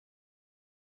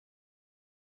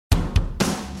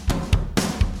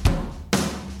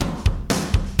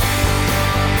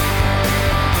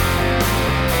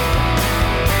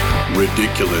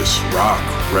Ridiculous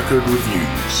Rock Record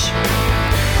Reviews.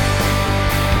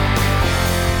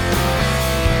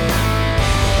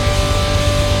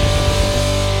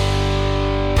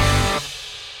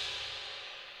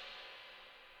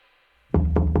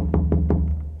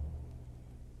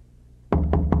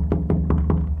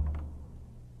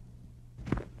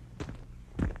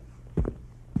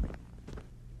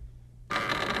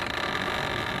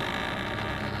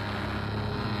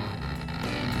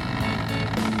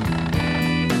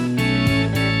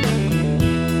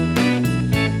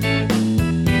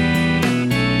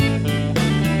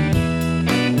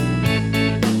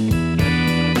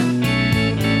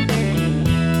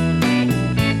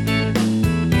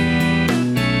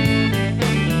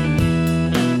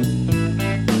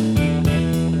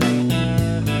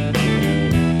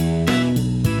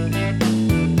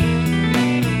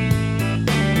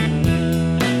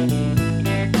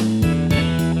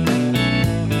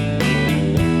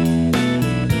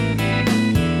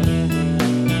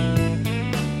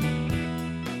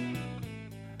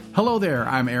 Hello there,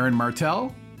 I'm Aaron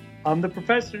Martell. I'm the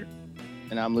professor.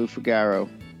 And I'm Lou Fugaro.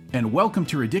 And welcome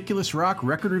to Ridiculous Rock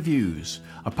Record Reviews,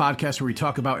 a podcast where we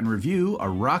talk about and review a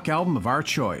rock album of our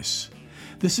choice.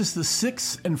 This is the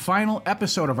sixth and final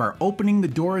episode of our Opening the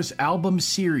Doors album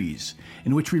series,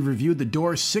 in which we reviewed the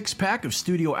Doors six-pack of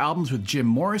studio albums with Jim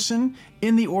Morrison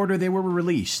in the order they were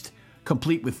released,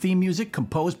 complete with theme music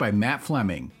composed by Matt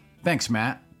Fleming. Thanks,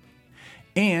 Matt.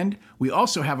 And we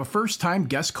also have a first-time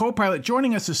guest co-pilot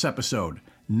joining us this episode,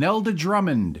 Nelda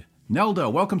Drummond. Nelda,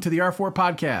 welcome to the R4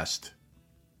 podcast.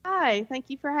 Hi, thank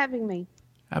you for having me.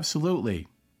 Absolutely.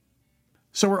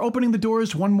 So we're opening the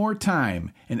doors one more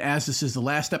time, and as this is the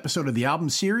last episode of the album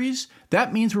series,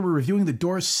 that means we're reviewing the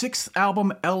Doors' sixth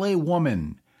album, L.A.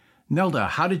 Woman. Nelda,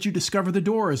 how did you discover the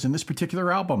Doors in this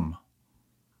particular album?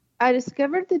 I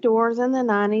discovered the Doors in the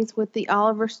 90s with the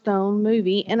Oliver Stone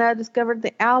movie, and I discovered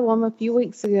the album a few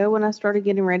weeks ago when I started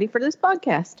getting ready for this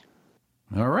podcast.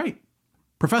 All right.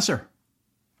 Professor.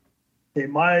 Okay,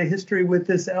 my history with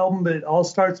this album, it all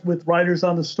starts with Riders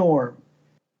on the Storm.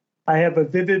 I have a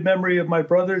vivid memory of my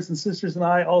brothers and sisters and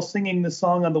I all singing this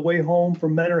song on the way home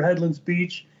from Menor Headlands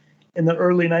Beach in the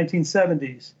early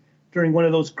 1970s during one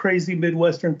of those crazy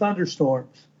Midwestern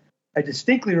thunderstorms. I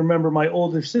distinctly remember my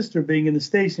older sister being in the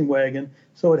station wagon,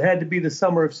 so it had to be the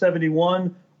summer of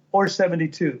 71 or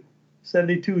 72.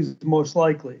 72 is most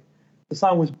likely. The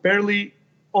song was barely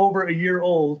over a year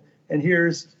old, and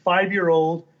here's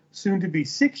 5-year-old, soon-to-be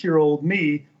 6-year-old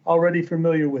me already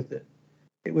familiar with it.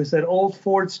 It was that old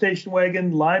Ford station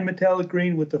wagon, lime metallic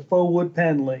green with the faux wood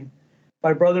paneling.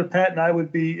 My brother Pat and I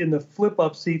would be in the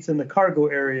flip-up seats in the cargo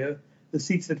area, the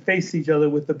seats that faced each other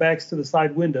with the backs to the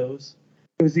side windows.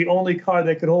 It was the only car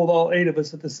that could hold all 8 of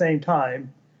us at the same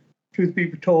time. Truth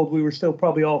be told, we were still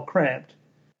probably all cramped.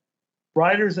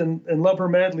 Riders and Love Her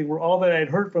Madly were all that I had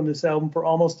heard from this album for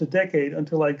almost a decade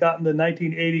until I got in the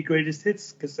 1980 Greatest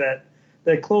Hits cassette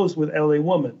that closed with L.A.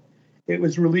 Woman. It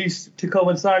was released to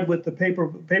coincide with the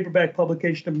paperback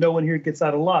publication of No One Here Gets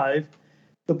Out Alive.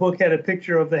 The book had a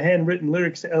picture of the handwritten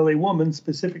lyrics to L.A. Woman,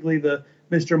 specifically the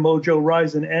Mr. Mojo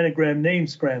Rising anagram name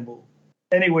scramble.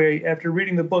 Anyway, after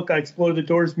reading the book, I explored the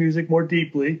Doors' music more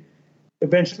deeply,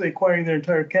 eventually acquiring their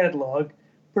entire catalog.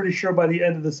 Pretty sure by the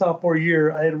end of the sophomore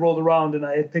year, I had rolled around and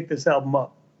I had picked this album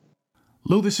up.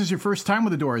 Lou, this is your first time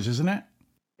with the Doors, isn't it?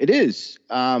 It is.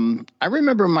 I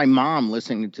remember my mom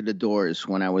listening to the Doors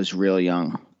when I was real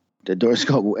young. The Doors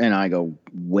go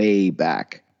way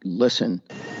back. Listen.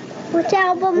 Which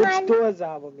album? Which Doors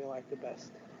album you like the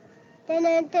best?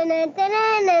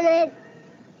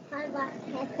 How about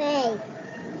Cafe?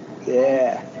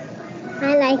 Yeah.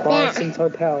 I like Morrison's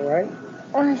Hotel, right?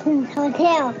 Morrison's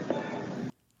Hotel.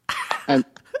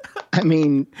 I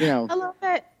mean, you know. I love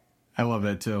it. I love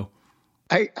that too.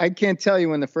 I can't tell you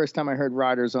when the first time I heard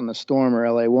Riders on the Storm or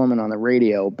L.A. Woman on the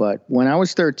radio, but when I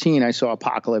was 13, I saw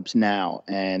Apocalypse Now,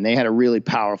 and they had a really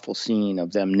powerful scene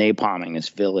of them napalming this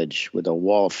village with a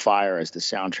wall of fire as the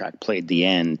soundtrack played the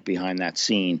end behind that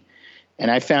scene. And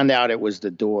I found out it was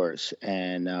the Doors.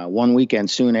 And one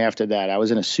weekend soon after that, I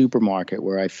was in a supermarket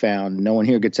where I found No One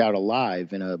Here Gets Out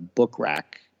Alive in a book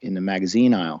rack in the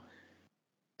magazine aisle.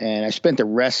 And I spent the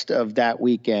rest of that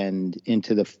weekend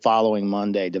into the following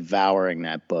Monday devouring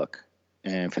that book.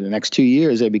 And for the next 2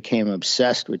 years, I became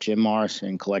obsessed with Jim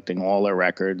Morrison, collecting all their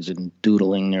records and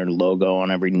doodling their logo on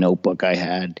every notebook I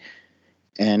had.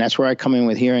 And that's where I come in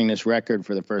with hearing this record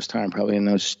for the first time, probably in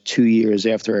those 2 years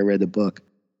after I read the book.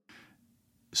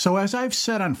 So as I've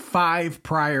said on 5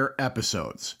 prior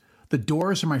episodes, The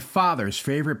Doors are my father's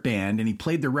favorite band, and he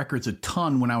played their records a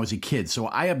ton when I was a kid, so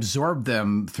I absorbed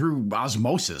them through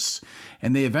osmosis,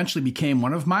 and they eventually became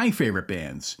one of my favorite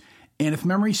bands. And if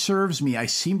memory serves me, I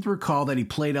seem to recall that he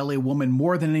played L.A. Woman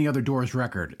more than any other Doors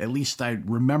record. At least I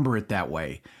remember it that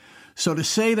way. So to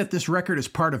say that this record is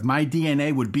part of my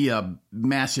DNA would be a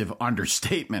massive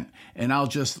understatement, and I'll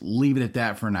just leave it at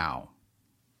that for now.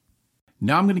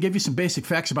 Now I'm going to give you some basic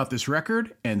facts about this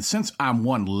record, and since I'm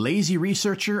one lazy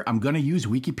researcher, I'm going to use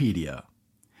Wikipedia.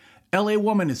 L.A.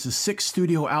 Woman is the sixth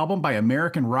studio album by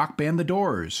American rock band The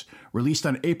Doors, released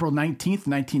on April 19,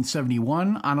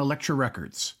 1971 on Elektra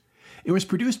Records. It was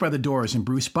produced by The Doors and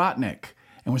Bruce Botnick,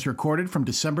 and was recorded from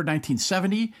December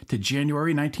 1970 to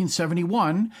January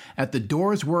 1971 at The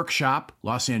Doors Workshop,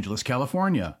 Los Angeles,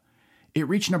 California. It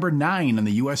reached number 9 on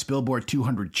the U.S. Billboard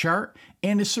 200 chart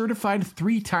and is certified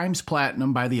 3 times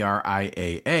platinum by the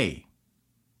RIAA.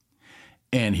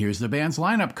 And here's the band's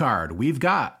lineup card. We've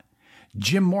got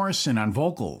Jim Morrison on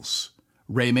vocals,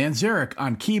 Ray Manzarek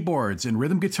on keyboards and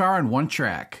rhythm guitar on one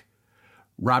track,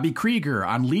 Robbie Krieger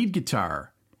on lead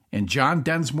guitar, and John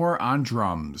Densmore on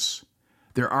drums.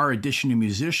 There are additional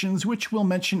musicians, which we'll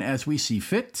mention as we see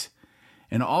fit.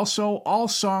 And also, all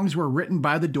songs were written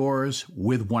by The Doors,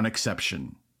 with one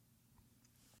exception.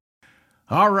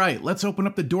 All right, let's open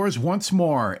up The Doors once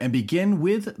more and begin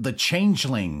with The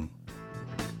Changeling.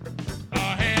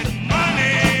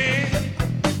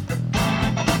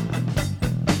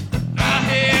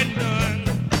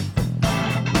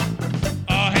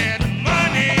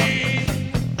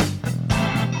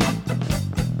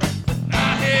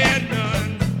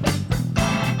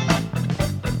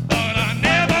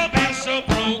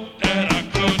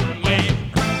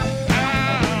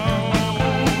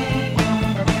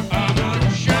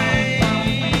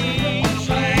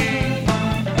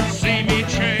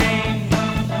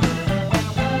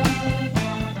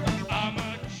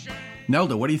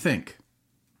 Nelda, what do you think?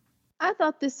 I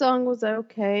thought this song was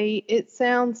okay. It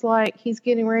sounds like he's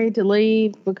getting ready to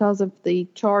leave because of the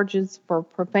charges for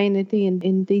profanity and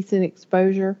indecent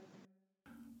exposure.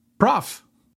 Prof.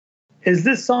 Is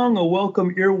this song a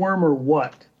welcome earworm or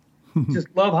what? Just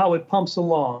love how it pumps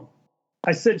along.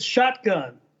 I said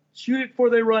shotgun. Shoot it before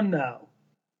they run now.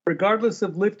 Regardless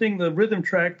of lifting the rhythm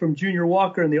track from Junior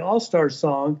Walker in the All-Stars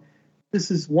song, this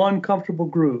is one comfortable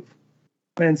groove.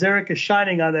 Manzarek is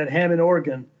shining on that Hammond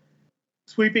organ,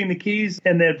 sweeping the keys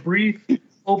and that brief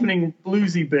opening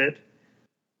bluesy bit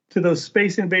to those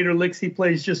Space Invader licks he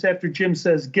plays just after Jim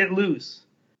says, "Get loose,"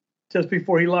 just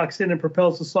before he locks in and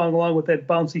propels the song along with that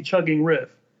bouncy chugging riff.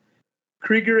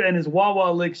 Krieger and his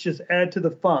wah-wah licks just add to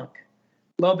the funk.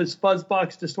 Love his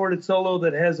fuzzbox distorted solo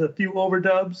that has a few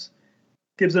overdubs,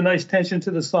 gives a nice tension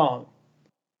to the song.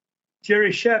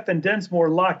 Jerry Sheff and Densmore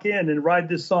lock in and ride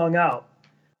this song out.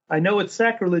 I know it's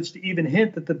sacrilege to even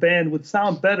hint that the band would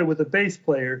sound better with a bass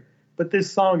player, but this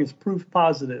song is proof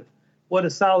positive. What a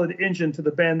solid engine to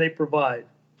the band they provide.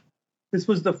 This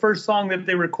was the first song that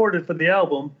they recorded for the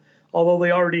album, although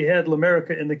they already had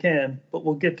L'America in the can, but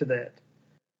we'll get to that.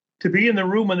 To be in the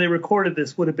room when they recorded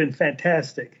this would have been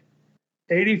fantastic.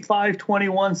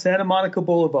 8521 Santa Monica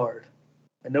Boulevard.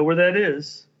 I know where that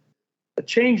is. A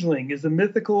changeling is a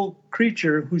mythical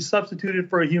creature who's substituted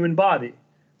for a human body.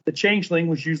 The changeling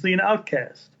was usually an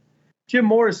outcast. Jim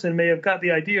Morrison may have got the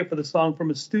idea for the song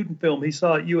from a student film he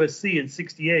saw at USC in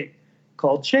 '68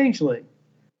 called Changeling.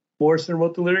 Morrison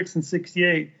wrote the lyrics in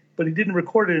 '68, but he didn't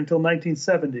record it until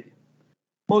 1970.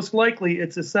 Most likely,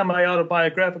 it's a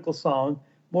semi-autobiographical song.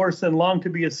 Morrison longed to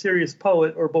be a serious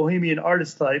poet or bohemian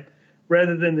artist type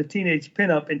rather than the teenage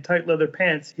pinup in tight leather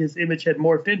pants his image had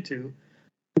morphed into,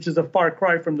 which is a far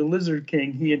cry from the Lizard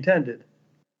King he intended.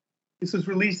 This was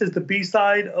released as the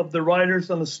B-side of The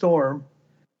Riders on the Storm.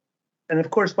 And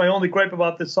of course, my only gripe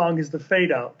about this song is the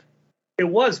fade out. It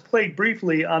was played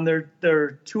briefly on their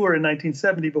tour in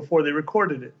 1970 before they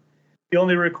recorded it. The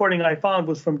only recording I found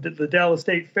was from the Dallas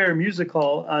State Fair Music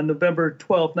Hall on November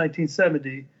 12,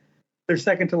 1970, their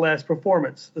second to last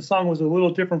performance. The song was a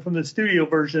little different from the studio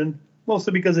version,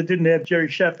 mostly because it didn't have Jerry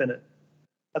Sheff in it.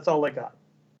 That's all I got.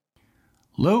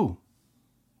 Lou.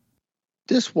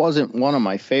 This wasn't one of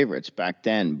my favorites back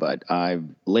then, but I've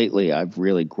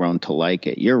really grown to like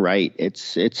it. You're right.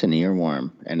 It's an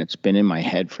earworm, and it's been in my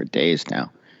head for days now.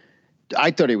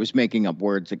 I thought he was making up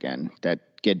words again,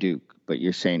 that Geduk, but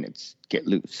you're saying it's get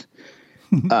loose.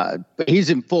 But he's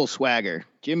in full swagger.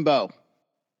 Jimbo,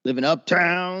 living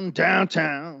uptown,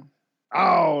 downtown,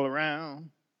 all around.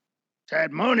 He's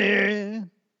had money,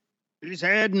 he's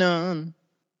had none.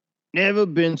 Never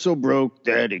been so broke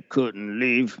that he couldn't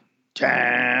leave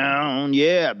town.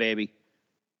 Yeah, baby.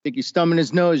 Think he's thumbing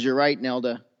his nose. You're right,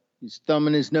 Nelda. He's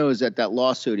thumbing his nose at that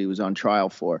lawsuit he was on trial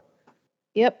for.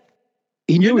 Yep.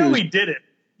 He knew he did it.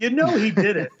 You know he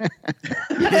did it.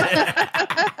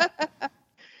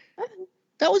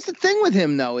 That was the thing with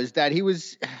him, though, is that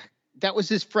that was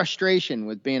his frustration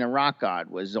with being a rock god,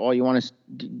 was all you want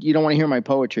to, you don't want to hear my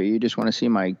poetry. You just want to see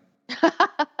my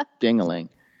ding-a-ling.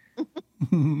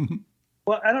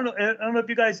 Well, I don't know if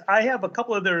you guys, I have a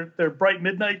couple of their Bright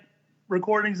Midnight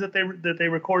recordings that they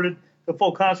recorded, the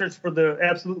full concerts for the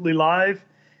Absolutely Live.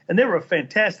 And they were a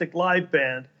fantastic live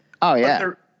band. Oh,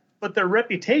 yeah. But their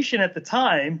reputation at the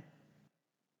time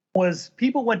was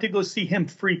people went to go see him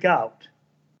freak out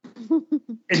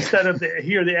instead of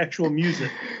hear the actual music.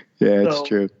 Yeah, it's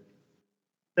true.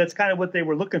 That's kind of what they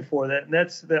were looking for.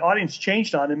 That's the audience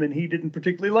changed on him, and he didn't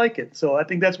particularly like it. So I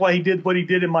think that's why he did what he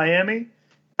did in Miami.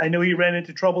 I know he ran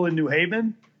into trouble in New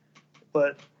Haven,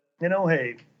 but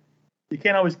hey, you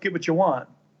can't always get what you want.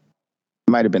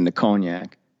 It might have been the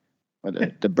cognac or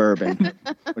the bourbon,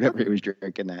 whatever he was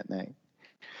drinking that night.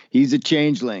 He's a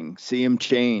changeling. See him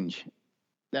change.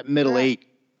 That middle eight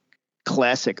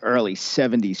classic early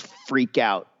 70s freak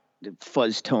out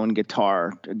fuzz tone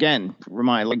guitar. Again,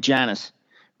 like Janis.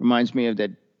 Reminds me of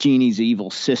that Jeannie's evil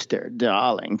sister,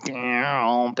 darling.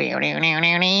 Yeah.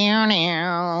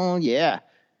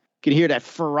 Can hear that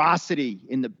ferocity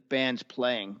in the band's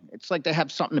playing. It's like they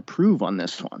have something to prove on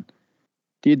this one.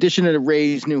 The addition of the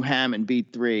Ray's new Hammond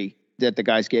B3 that the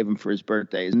guys gave him for his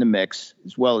birthday is in the mix,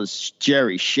 as well as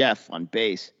Jerry Sheff on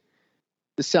bass.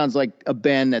 This sounds like a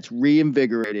band that's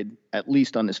reinvigorated, at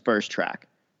least on this first track.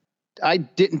 I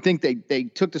didn't think they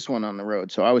took this one on the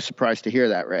road, so I was surprised to hear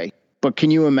that, Ray. But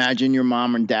can you imagine your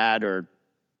mom and dad or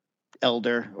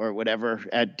elder or whatever,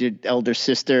 elder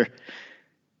sister,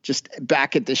 just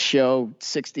back at the show,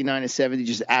 69 to 70,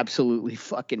 just absolutely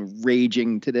fucking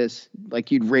raging to this,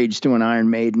 like you'd rage to an Iron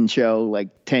Maiden show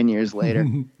like 10 years later.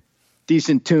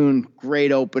 Decent tune,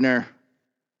 great opener.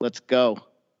 Let's go.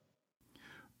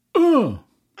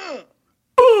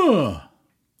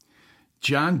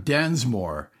 John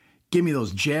Densmore, give me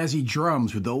those jazzy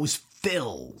drums with those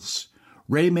fills.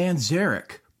 Ray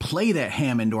Manzarek, play that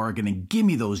Hammond organ and give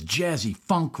me those jazzy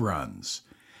funk runs.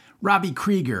 Robbie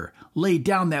Krieger, lay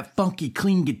down that funky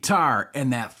clean guitar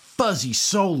and that fuzzy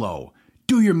solo.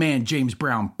 Do your man James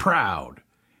Brown proud.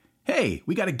 Hey,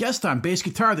 we got a guest on bass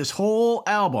guitar this whole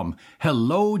album.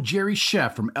 Hello, Jerry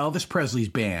Sheff from Elvis Presley's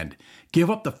band. Give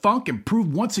up the funk and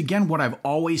prove once again what I've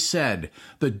always said.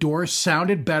 The Doors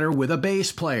sounded better with a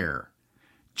bass player.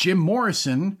 Jim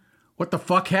Morrison, what the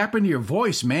fuck happened to your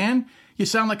voice, man? You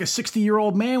sound like a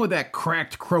 60-year-old man with that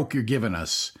cracked croak you're giving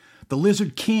us. The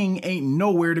Lizard King ain't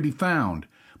nowhere to be found.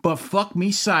 But fuck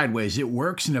me sideways, it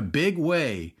works in a big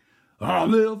way. I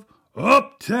live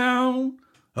uptown,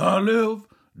 I live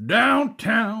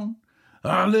downtown,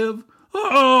 I live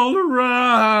all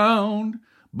around,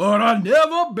 but I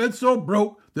never been so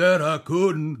broke that I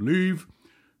couldn't leave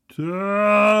town.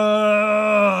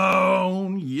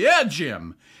 Yeah,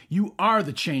 Jim, you are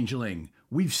the changeling.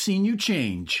 We've seen you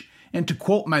change. And to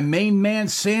quote my main man,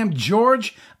 Sam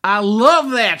George, I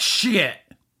love that shit.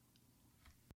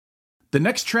 The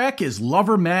next track is Love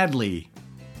Her Madly.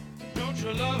 Don't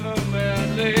you love her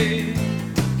madly?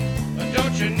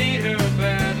 Don't you need her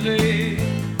badly?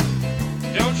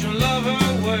 Don't you love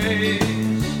her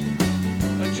ways?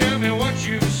 Tell me what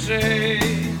you say.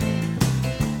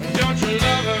 Don't you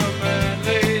love her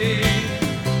madly?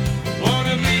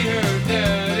 Wanna be her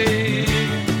daddy?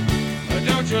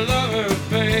 Don't you love her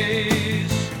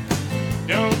face?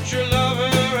 Don't you love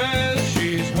her as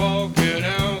she's walking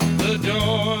out the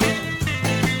door?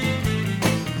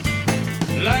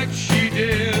 Like she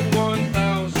did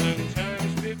 1,000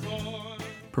 times before.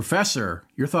 Professor,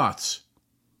 your thoughts?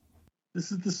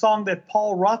 This is the song that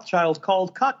Paul Rothchild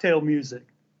called cocktail music.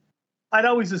 I'd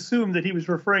always assumed that he was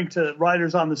referring to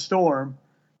Riders on the Storm,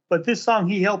 but this song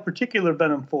he held particular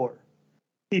venom for.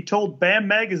 He told BAM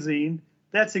magazine,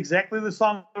 that's exactly the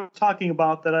song I was talking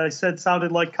about that I said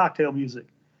sounded like cocktail music.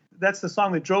 That's the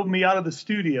song that drove me out of the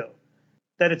studio.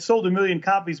 That it sold 1 million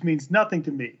copies means nothing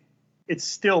to me. It's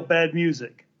still bad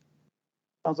music.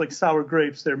 Sounds like sour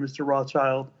grapes there, Mr.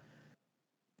 Rothchild.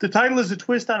 The title is a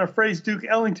twist on a phrase Duke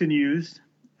Ellington used.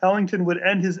 Ellington would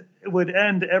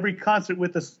end every concert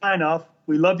with the sign-off,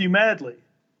 "We love you madly."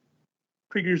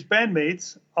 Krieger's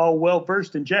bandmates, all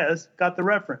well-versed in jazz, got the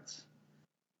reference.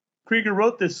 Krieger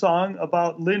wrote this song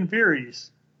about Lynn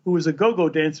Veeries, who was a go-go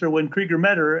dancer when Krieger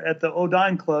met her at the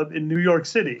Odine Club in New York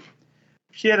City.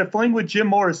 She had a fling with Jim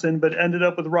Morrison, but ended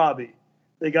up with Robbie.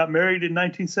 They got married in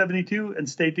 1972 and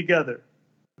stayed together.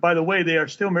 By the way, they are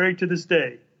still married to this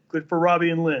day. Good for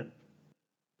Robbie and Lynn.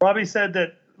 Robbie said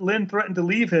that Lynn threatened to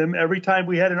leave him every time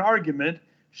we had an argument,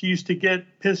 she used to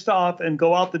get pissed off and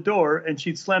go out the door, and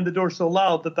she'd slam the door so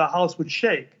loud that the house would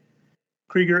shake.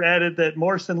 Krieger added that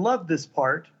Morrison loved this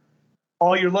part.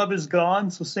 All your love is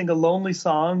gone, so sing a lonely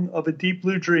song of a deep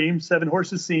blue dream, 7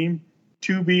 horses seem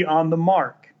to be on the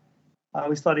mark. I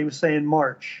always thought he was saying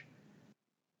March.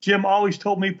 Jim always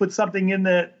told me put something in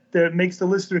that makes the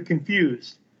listener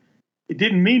confused. It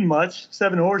didn't mean much.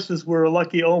 7 horses were a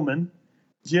lucky omen.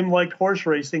 Jim liked horse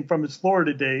racing from his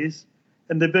Florida days,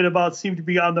 and the bit about seemed to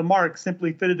be on the mark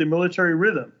simply fitted the military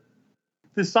rhythm.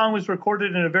 This song was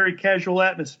recorded in a very casual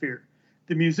atmosphere.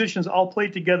 The musicians all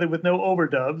played together with no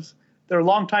overdubs. Their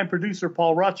longtime producer,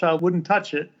 Paul Rothschild, wouldn't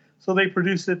touch it, so they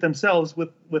produced it themselves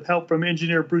with help from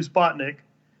engineer Bruce Botnick,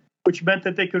 which meant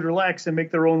that they could relax and make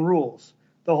their own rules.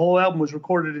 The whole album was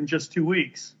recorded in just 2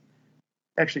 weeks.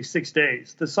 Actually, 6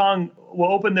 days. The song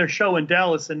will open their show in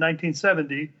Dallas in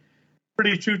 1970,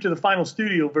 pretty true to the final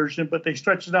studio version, but they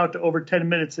stretched it out to over 10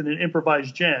 minutes in an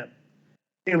improvised jam.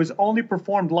 It was only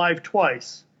performed live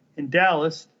twice, in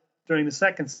Dallas during the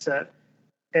second set,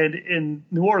 and in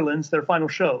New Orleans, their final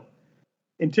show.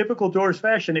 In typical Doors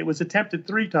fashion, it was attempted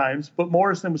 3 times, but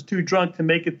Morrison was too drunk to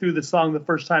make it through the song the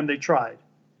first time they tried.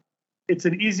 It's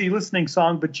an easy listening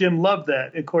song, but Jim loved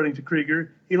that, according to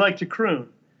Krieger. He liked to croon.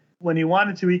 When he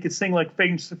wanted to, he could sing like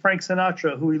Frank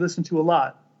Sinatra, who he listened to a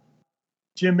lot.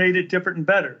 Jim made it different and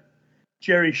better.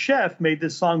 Jerry Sheff made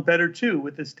this song better too,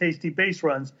 with his tasty bass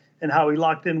runs and how he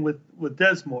locked in with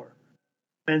Desmore.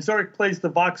 Manzarek plays the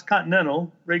Vox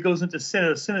Continental. Ray goes into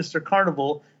a sinister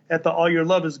carnival at the All Your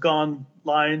Love Is Gone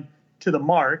line to the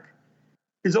mark.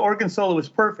 His organ solo is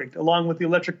perfect, along with the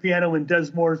electric piano and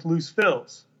Desmore's loose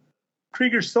fills.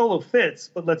 Krieger's solo fits,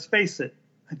 but let's face it,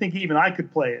 I think even I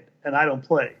could play it, and I don't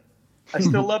play. I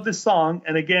still love this song,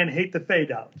 and again, hate the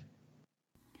fade out.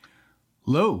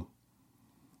 Lou.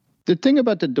 The thing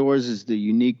about the Doors is the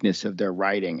uniqueness of their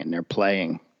writing and their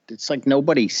playing. It's like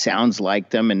nobody sounds like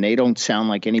them, and they don't sound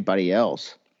like anybody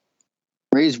else.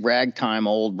 Ray's ragtime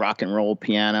old rock and roll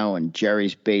piano and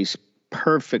Jerry's bass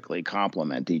perfectly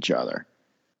complement each other.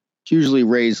 Usually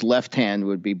Ray's left hand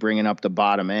would be bringing up the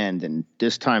bottom end, and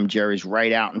this time Jerry's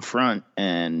right out in front,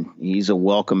 and he's a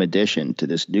welcome addition to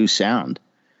this new sound.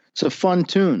 It's a fun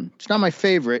tune. It's not my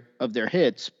favorite of their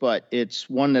hits, but it's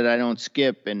one that I don't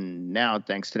skip, and now,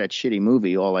 thanks to that shitty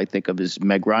movie, all I think of is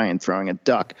Meg Ryan throwing a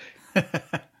duck.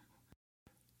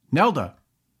 Nelda.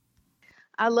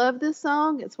 I love this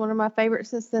song. It's one of my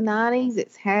favorites since the 90s.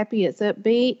 It's happy, it's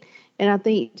upbeat, and I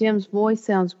think Jim's voice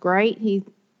sounds great. He,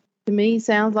 to me,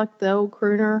 sounds like the old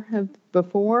crooner of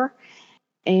before,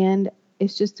 and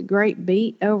it's just a great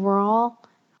beat overall.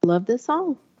 I love this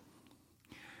song.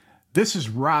 This is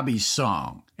Robbie's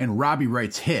song, and Robbie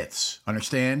writes hits,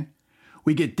 understand?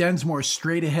 We get Densmore's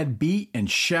straight-ahead beat and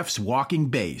Sheff's walking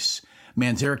bass.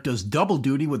 Manzarek does double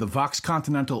duty with a Vox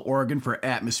Continental organ for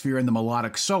atmosphere and the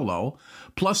melodic solo,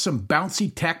 plus some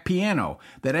bouncy tack piano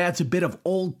that adds a bit of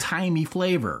old-timey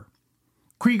flavor.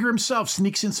 Krieger himself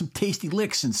sneaks in some tasty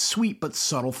licks and sweet but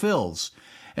subtle fills.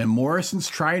 And Morrison's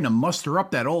trying to muster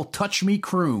up that old touch me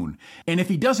croon. And if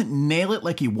he doesn't nail it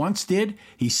like he once did,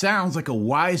 he sounds like a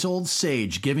wise old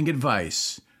sage giving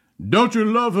advice. Don't you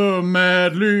love her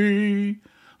madly?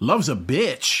 Love's a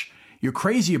bitch. You're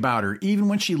crazy about her, even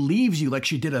when she leaves you like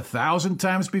she did 1,000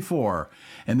 times before.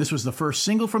 And this was the first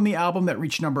single from the album that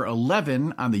reached number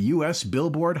 11 on the U.S.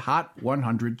 Billboard Hot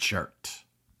 100 chart.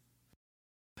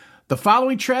 The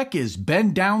following track is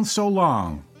Been Down So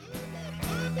Long.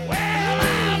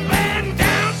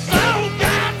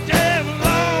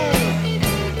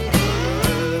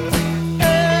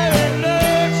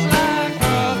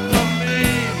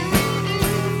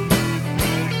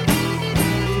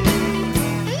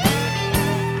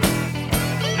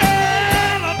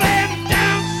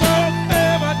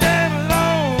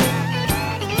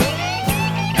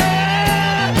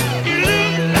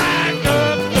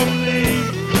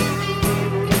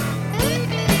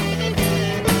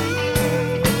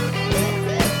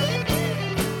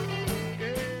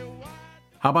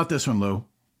 How about this one, Lou?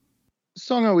 The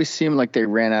song always seemed like they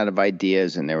ran out of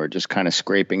ideas and they were just kind of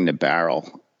scraping the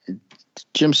barrel.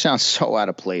 Jim sounds so out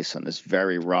of place on this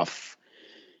very rough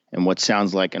and what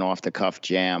sounds like an off-the-cuff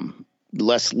jam.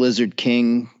 Less Lizard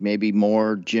King, maybe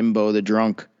more Jimbo the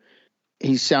Drunk.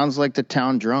 He sounds like the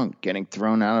town drunk getting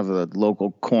thrown out of a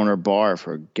local corner bar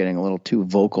for getting a little too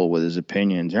vocal with his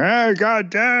opinions. Oh,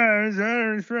 God damn,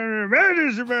 this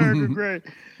America great.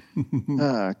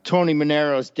 Tony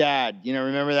Monero's dad,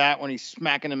 remember that when he's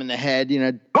smacking him in the head,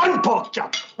 One pork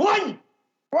chop, one.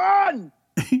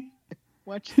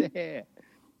 Watch the hair.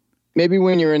 Maybe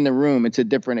when you're in the room, it's a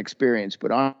different experience.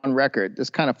 But on record, this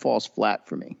kind of falls flat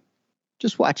for me.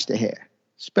 Just watch the hair.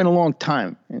 Spent a long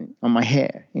time on my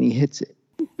hair, and he hits it.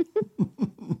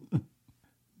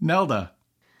 Nelda.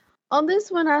 On this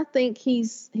one, I think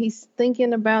he's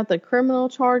thinking about the criminal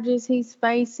charges he's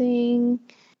facing,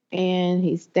 and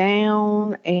he's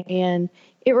down, and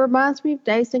it reminds me of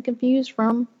Dazed and Confused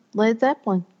from Led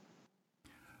Zeppelin.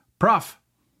 Prof.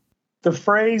 The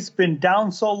phrase "been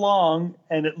down so long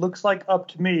and it looks like up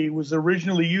to me" was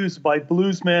originally used by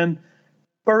bluesman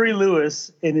Burry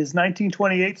Lewis in his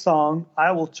 1928 song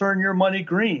 "I Will Turn Your Money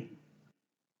Green."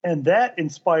 And that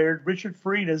inspired Richard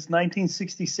Farina's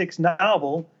 1966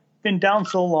 novel "Been Down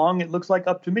So Long It Looks Like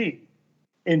Up to Me."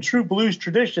 In true blues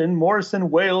tradition,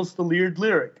 Morrison wails the leered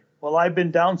lyric, "Well, I've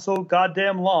been down so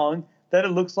goddamn long that it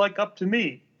looks like up to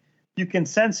me." You can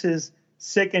sense his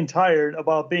sick and tired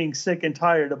about being sick and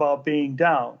tired about being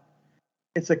down.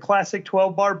 It's a classic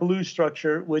 12-bar blues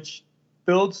structure, which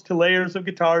builds to layers of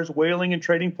guitars wailing and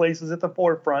trading places at the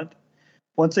forefront.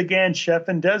 Once again, Sheff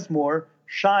and Desmore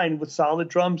shine with solid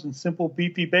drums and simple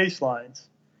beefy bass lines.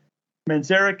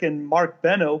 Manzarek and Mark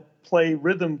Benno play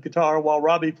rhythm guitar while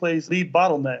Robbie plays lead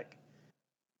bottleneck.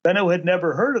 Benno had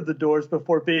never heard of the Doors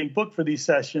before being booked for these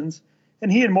sessions,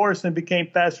 and he and Morrison became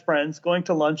fast friends, going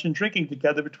to lunch and drinking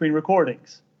together between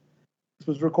recordings. This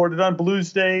was recorded on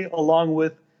Blues Day, along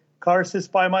with Cars Hiss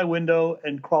By My Window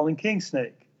and Crawling King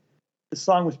Snake. The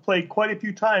song was played quite a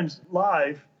few times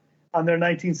live on their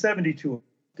 1970 tour,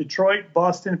 Detroit,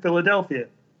 Boston, Philadelphia.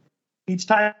 Each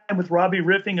time with Robbie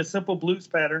riffing a simple blues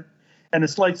pattern and a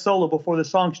slight solo before the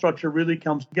song structure really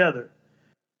comes together.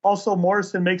 Also,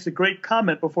 Morrison makes a great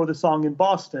comment before the song in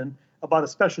Boston about a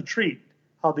special treat,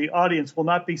 how the audience will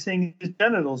not be seeing his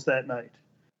genitals that night.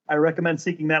 I recommend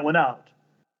seeking that one out.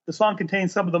 The song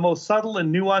contains some of the most subtle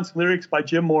and nuanced lyrics by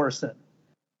Jim Morrison.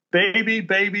 "Baby,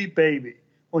 baby, baby,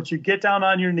 won't you get down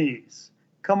on your knees?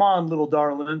 Come on, little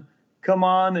darling, come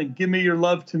on and give me your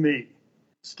love to me."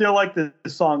 Still like this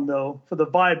song, though, for the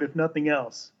vibe, if nothing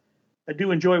else. I do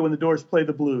enjoy when the Doors play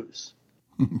the blues.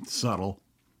 Subtle.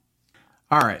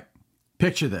 All right,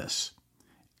 picture this.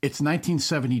 It's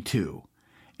 1972.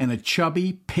 And a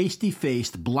chubby,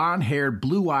 pasty-faced, blonde-haired,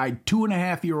 blue-eyed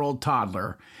 2.5-year-old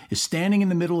toddler is standing in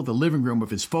the middle of the living room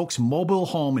of his folks' mobile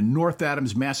home in North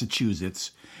Adams,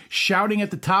 Massachusetts, shouting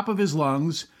at the top of his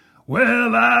lungs,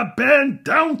 "Well, I've been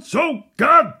down so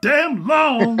goddamn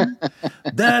long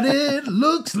that it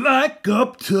looks like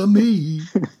up to me."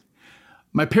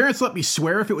 My parents let me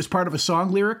swear if it was part of a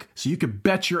song lyric, so you could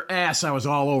bet your ass I was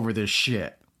all over this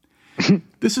shit.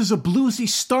 This is a bluesy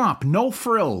stomp, no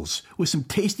frills, with some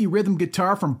tasty rhythm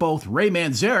guitar from both Ray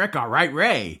Manzarek, all right,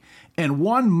 Ray, and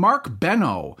one Mark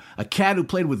Benno, a cat who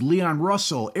played with Leon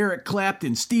Russell, Eric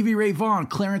Clapton, Stevie Ray Vaughan,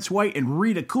 Clarence White, and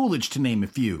Rita Coolidge, to name a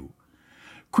few.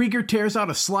 Krieger tears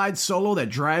out a slide solo that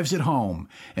drives it home,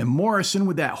 and Morrison,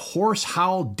 with that hoarse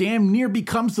howl, damn near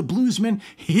becomes the bluesman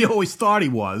he always thought he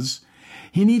was.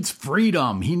 He needs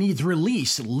freedom. He needs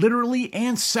release, literally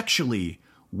and sexually.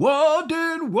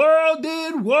 Walden,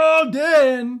 Walden,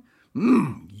 Walden.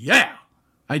 Yeah,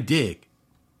 I dig.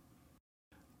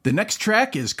 The next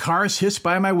track is Cars Hiss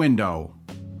By My Window.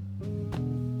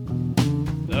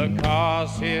 The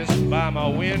cars hiss by my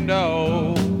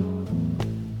window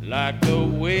like the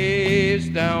waves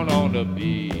down on the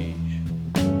beach.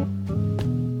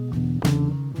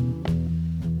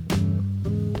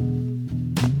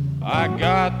 I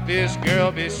got this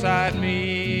girl beside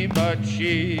me, but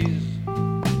she's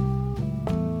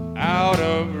out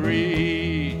of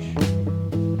reach.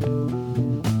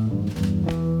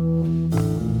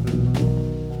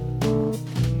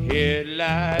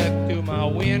 Headlight through my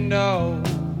window,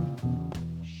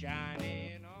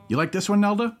 shining on. You like this one,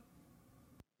 Nelda?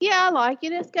 Yeah, I like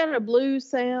it. It's got a blues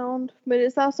sound, but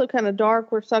it's also kind of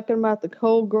dark. We're talking about the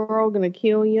cold girl gonna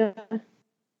kill you.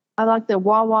 I like the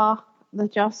wah wah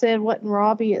that y'all said wasn't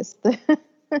Robbie. It's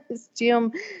it's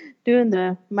Jim doing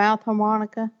the mouth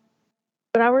harmonica.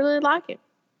 But I really like it.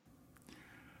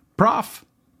 Prof.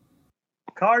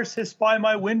 Cars hiss by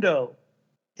my window.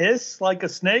 Hiss like a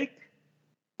snake?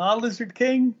 Not Lizard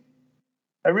King?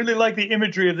 I really like the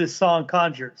imagery of this song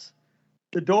conjures.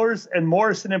 The Doors, and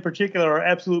Morrison in particular, are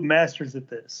absolute masters at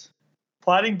this.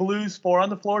 Plotting blues,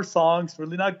 4-on-the-floor songs,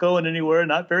 really not going anywhere,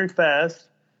 not very fast.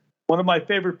 One of my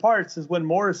favorite parts is when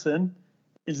Morrison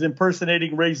is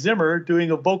impersonating Ray Zimmer,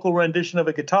 doing a vocal rendition of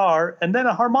a guitar, and then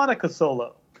a harmonica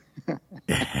solo.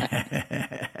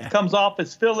 It comes off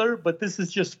as filler, but this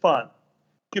is just fun.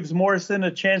 Gives Morrison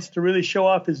a chance to really show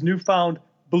off his newfound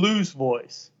blues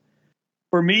voice.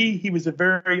 For me, he was a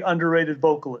very underrated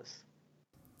vocalist.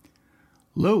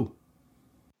 Lou.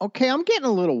 Okay, I'm getting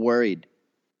a little worried.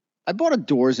 I bought a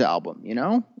Doors album,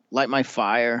 Light My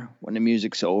Fire, When the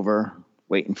Music's Over,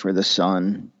 Waiting for the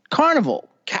Sun, Carnival,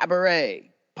 Cabaret,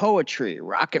 Poetry,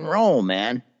 Rock and Roll,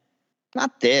 man.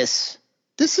 Not this.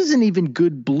 This isn't even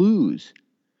good blues.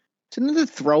 It's another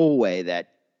throwaway that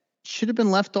should have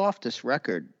been left off this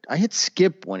record. I hit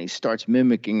skip when he starts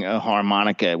mimicking a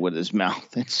harmonica with his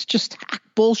mouth. It's just hack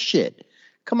bullshit.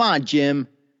 Come on,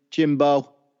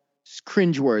 Jimbo. It's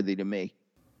cringeworthy to me.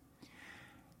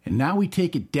 And now we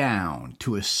take it down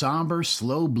to a somber,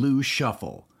 slow blues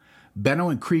shuffle. Benno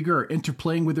and Krieger are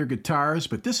interplaying with their guitars,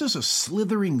 but this is a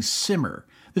slithering simmer.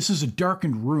 This is a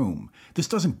darkened room. This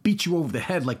doesn't beat you over the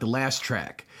head like the last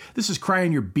track. This is cry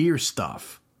in your beer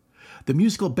stuff. The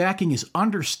musical backing is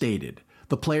understated.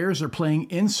 The players are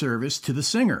playing in service to the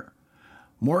singer.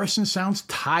 Morrison sounds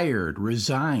tired,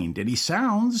 resigned, and he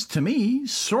sounds, to me,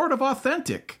 sort of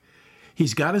authentic.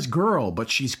 He's got his girl, but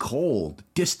she's cold,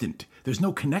 distant. There's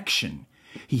no connection.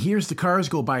 He hears the cars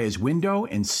go by his window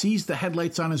and sees the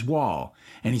headlights on his wall.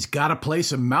 And he's got to play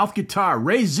some mouth guitar.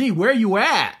 Ray Z, where you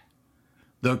at?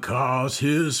 The cars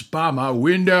hiss by my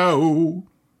window.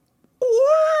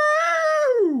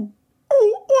 Wow!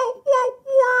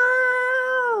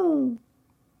 Wow!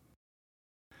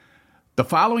 The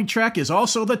following track is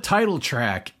also the title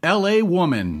track, L.A.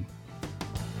 Woman.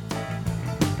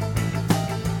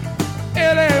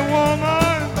 L.A.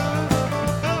 woman,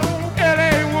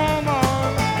 L.A. woman,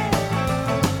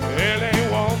 L.A.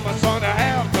 woman, Sunday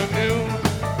afternoon.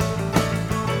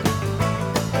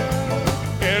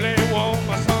 L.A.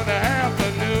 woman, Sunday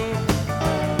afternoon.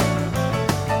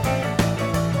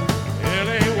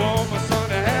 L.A. woman,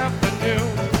 Sunday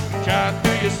afternoon. Drive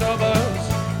through your suburbs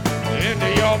into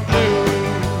your blues,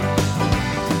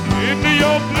 into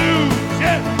your blues,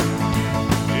 yeah,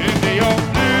 into your blues.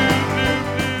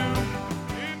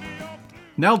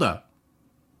 Nelda.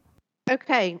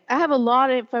 Okay, I have a lot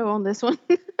of info on this one.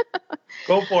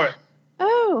 Go for it.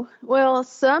 Oh, well,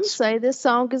 some say this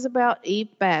song is about Eve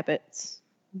Babbitt.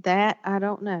 That I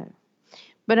don't know.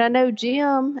 But I know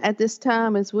Jim at this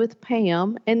time is with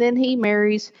Pam, and then he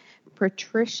marries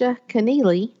Patricia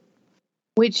Keneally,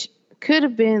 which could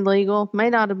have been legal, may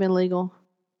not have been legal.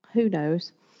 Who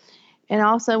knows? And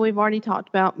also, we've already talked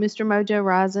about Mr. Mojo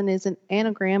Rising is an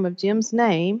anagram of Jim's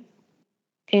name.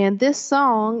 And this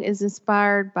song is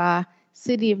inspired by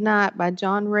City of Night by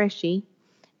John Reschke,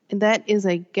 and that is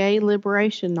a gay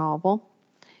liberation novel.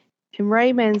 And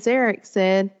Ray Manzarek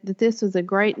said that this was a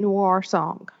great noir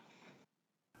song.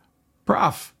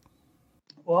 Prof.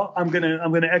 Well, I'm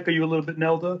gonna echo you a little bit,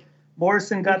 Nelda.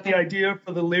 Morrison got the idea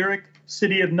for the lyric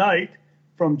 "City of Night"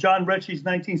 from John Reschke's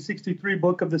 1963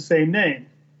 book of the same name.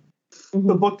 Mm-hmm.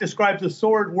 The book describes a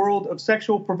sordid world of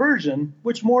sexual perversion,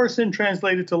 which Morrison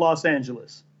translated to Los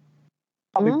Angeles.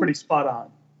 Probably pretty spot on.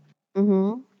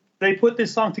 Mm-hmm. They put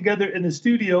this song together in the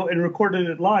studio and recorded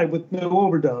it live with no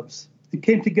overdubs. It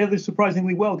came together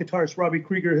surprisingly well. Guitarist Robbie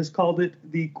Krieger has called it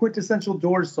the quintessential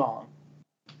Doors song.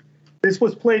 This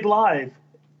was played live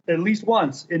at least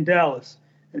once in Dallas.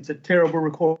 It's a terrible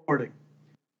recording.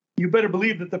 You better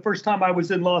believe that the first time I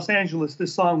was in Los Angeles,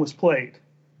 this song was played.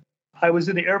 I was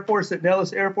in the Air Force at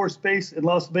Nellis Air Force Base in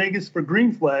Las Vegas for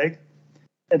Green Flag,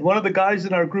 and one of the guys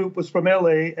in our group was from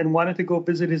LA and wanted to go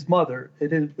visit his mother.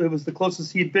 It was the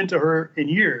closest he'd been to her in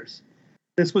years.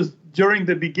 This was during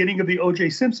the beginning of the O.J.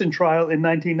 Simpson trial in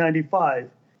 1995,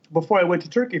 before I went to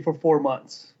Turkey for 4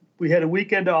 months. We had a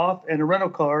weekend off and a rental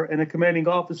car and a commanding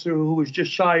officer who was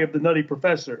just shy of the Nutty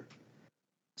Professor.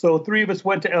 So 3 of us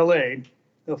went to LA,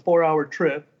 a 4-hour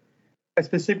trip. I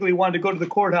specifically wanted to go to the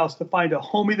courthouse to find a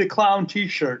Homie the Clown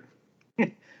t-shirt,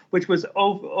 which was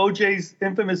OJ's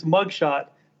infamous mugshot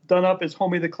done up as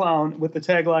Homie the Clown with the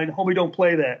tagline, "Homie, don't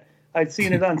play that." I'd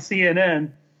seen it on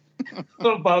CNN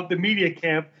about the media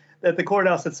camp at the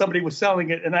courthouse that somebody was selling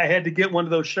it, and I had to get one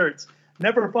of those shirts.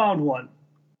 Never found one.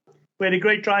 We had a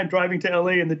great time driving to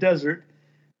LA in the desert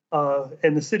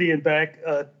and the city and back,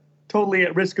 totally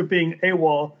at risk of being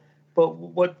AWOL. But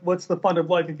what's the fun of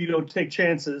life if you don't take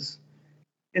chances?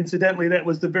 Incidentally, that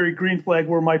was the very Green Flag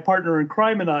where my partner in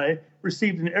crime and I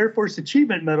received an Air Force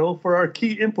Achievement Medal for our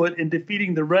key input in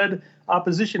defeating the Red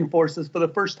opposition forces for the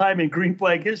first time in Green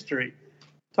Flag history.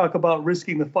 Talk about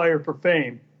risking the fire for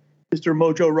fame. Mr.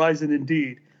 Mojo Rising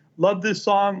indeed. Love this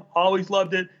song, always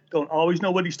loved it. Don't always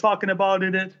know what he's talking about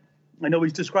in it. I know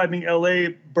he's describing LA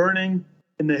burning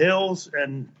in the hills,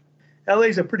 and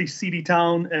LA's a pretty seedy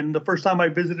town, and the first time I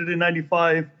visited in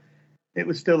 95, it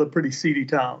was still a pretty seedy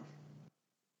town.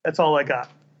 That's all I got.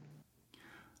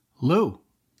 Lou.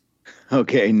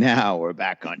 Okay, now we're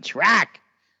back on track.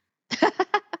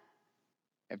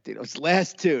 After those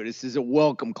last two, this is a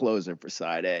welcome closer for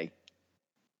side A.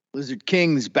 Lizard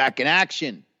King's back in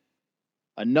action.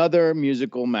 Another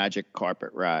musical magic carpet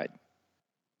ride.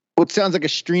 What sounds like a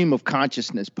stream of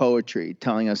consciousness poetry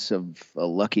telling us of a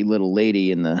lucky little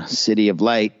lady in the city of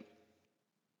light.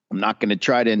 I'm not going to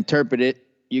try to interpret it.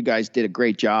 You guys did a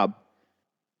great job.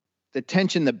 The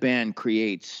tension the band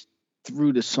creates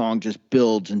through the song just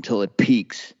builds until it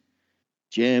peaks.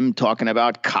 Jim talking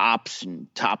about cops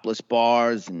and topless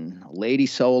bars and a lady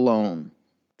so alone,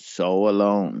 so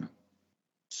alone,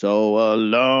 so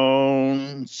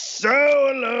alone,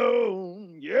 so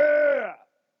alone, yeah.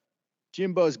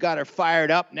 Jimbo's got her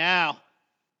fired up now.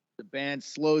 The band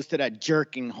slows to that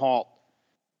jerking halt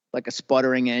like a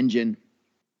sputtering engine.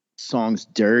 The song's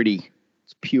dirty.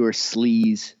 It's pure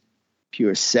sleaze,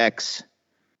 pure sex.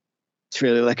 It's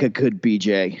really like a good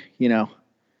BJ, you know.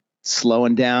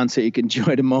 Slowing down so you can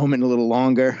enjoy the moment a little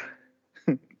longer.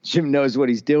 Jim knows what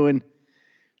he's doing.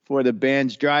 Before the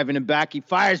band's driving him back, he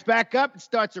fires back up and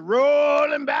starts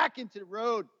rolling back into the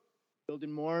road,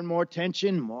 building more and more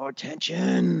tension,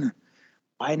 Widening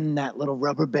that little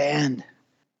rubber band.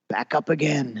 Back up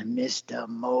again. Mr.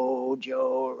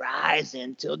 Mojo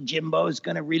rising till Jimbo's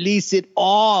going to release it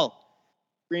all.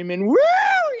 Screaming, woo,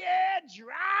 yeah,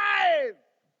 drive.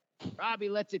 Robbie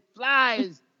lets it fly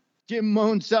as Jim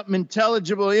moans something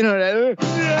intelligible, you know, that,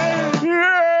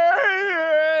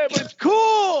 but it's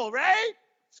cool, right?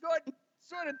 Sort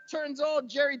of turns all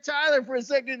Jerry Tyler for a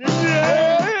second.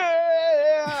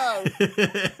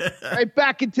 Right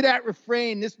back into that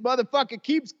refrain. This motherfucker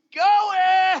keeps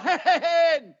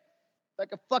going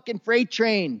like a fucking freight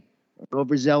train.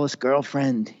 Overzealous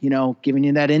girlfriend, you know, giving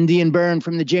you that Indian burn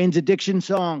from the Jane's Addiction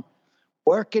song.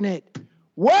 Working it,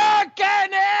 LA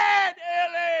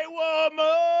woman.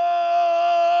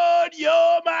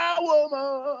 You're my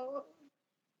woman.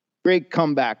 Great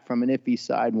comeback from an iffy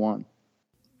side one.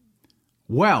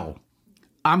 Well,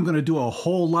 I'm going to do a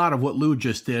whole lot of what Lou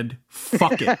just did.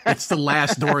 Fuck it. It's the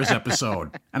Last Doors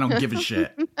episode. I don't give a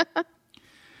shit.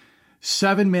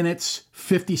 7 minutes,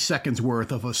 50 seconds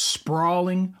worth of a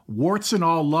sprawling, warts and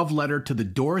all love letter to the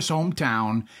Doors'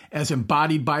 hometown as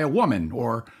embodied by a woman,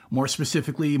 or more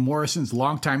specifically, Morrison's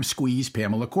longtime squeeze,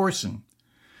 Pamela Courson.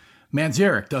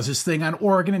 Manzarek does his thing on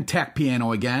organ and tack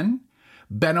piano again.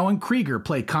 Benno and Krieger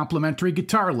play complementary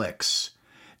guitar licks.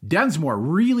 Densmore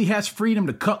really has freedom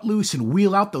to cut loose and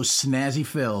wheel out those snazzy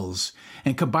fills.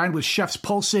 And combined with Chef's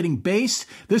pulsating bass,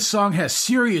 this song has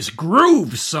serious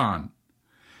groove, son.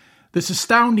 This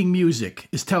astounding music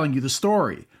is telling you the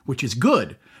story, which is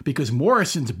good, because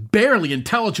Morrison's barely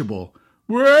intelligible.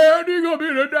 Where do you gonna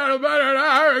be the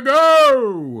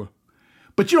go?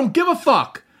 But you don't give a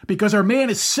fuck, because our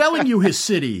man is selling you his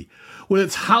city with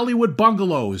its Hollywood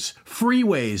bungalows,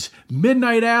 freeways,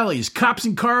 midnight alleys, cops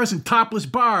and cars, and topless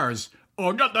bars.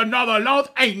 Oh, not another Los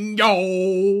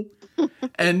Angeles.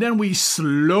 And then we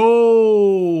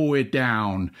slow it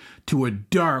down to a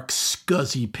dark,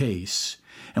 scuzzy pace.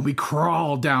 And we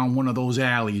crawl down one of those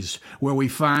alleys where we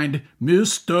find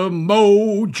Mr.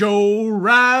 Mojo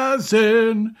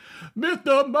rising.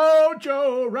 Mr.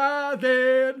 Mojo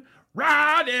rising.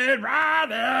 Riding,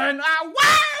 wow,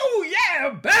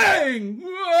 yeah, bang,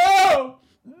 whoa,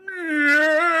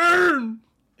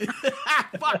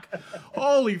 fuck,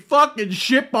 holy fucking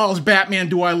shitballs, Batman,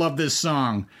 do I love this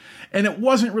song. And it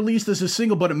wasn't released as a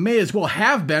single, but it may as well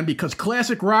have been, because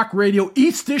classic rock radio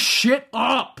eats this shit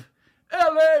up.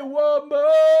 LA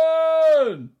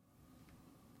woman.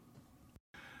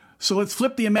 So let's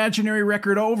flip the imaginary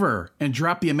record over and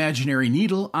drop the imaginary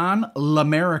needle on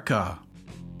L'America.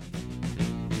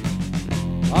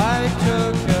 I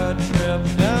took a trip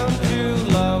down to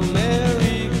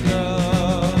L'America.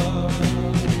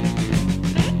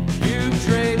 You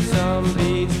trade some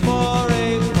beats for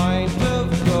a pint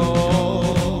of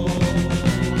gold.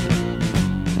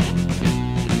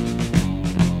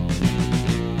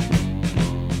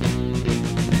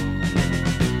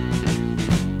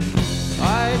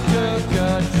 I took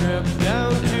a trip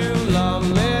down to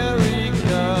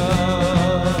L'America.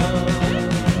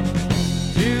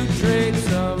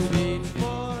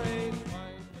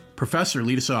 Professor,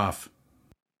 lead us off.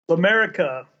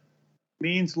 L'America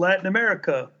means Latin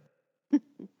America.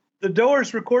 The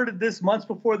Doors recorded this months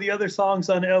before the other songs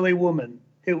on LA Woman.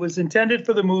 It was intended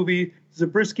for the movie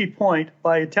Zabriskie Point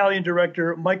by Italian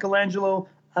director Michelangelo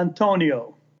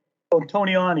Antonioni,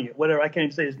 whatever, I can't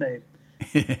even say his name.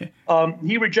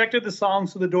 He rejected the song,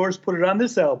 so the Doors put it on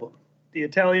this album. The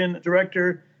Italian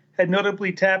director had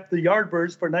notably tapped the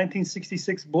Yardbirds for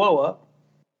 1966 Blow Up,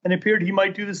 and appeared he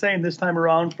might do the same this time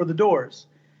around for the Doors.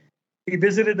 He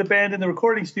visited the band in the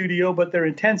recording studio, but their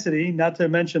intensity, not to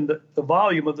mention the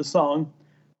volume of the song,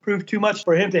 proved too much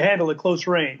for him to handle at close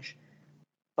range.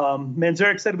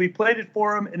 Manzarek said we played it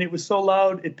for him, and it was so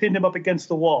loud it pinned him up against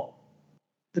the wall.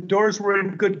 The Doors were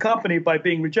in good company by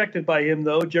being rejected by him,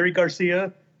 though. Jerry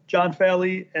Garcia, John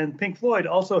Falley, and Pink Floyd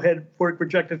also had work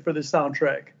rejected for this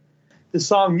soundtrack. The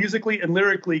song musically and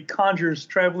lyrically conjures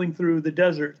traveling through the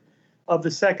desert of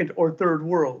the second or third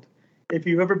world. If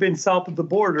you've ever been south of the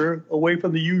border, away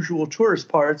from the usual tourist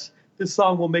parts, this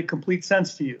song will make complete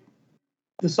sense to you.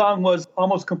 The song was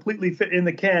almost completely fit in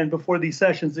the can before these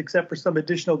sessions, except for some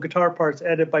additional guitar parts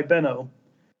added by Benno.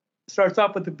 It starts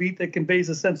off with a beat that conveys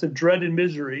a sense of dread and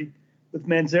misery, with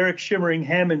Manzarek shimmering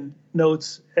Hammond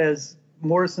notes as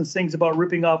Morrison sings about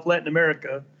ripping off Latin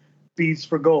America, beads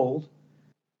for gold.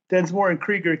 Densmore and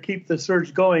Krieger keep the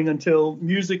surge going until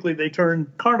musically they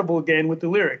turn carnival again with the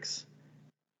lyrics.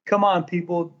 Come on,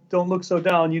 people, don't look so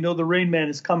down. You know the Rain Man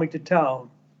is coming to town.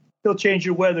 He'll change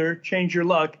your weather, change your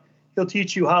luck. He'll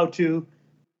teach you how to.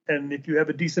 And if you have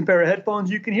a decent pair of headphones,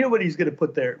 you can hear what he's going to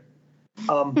put there.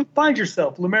 Find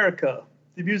yourself, L'America.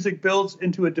 The music builds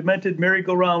into a demented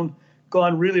merry-go-round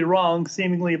gone really wrong,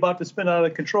 seemingly about to spin out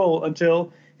of control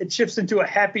until it shifts into a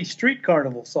happy street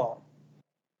carnival song.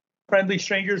 Friendly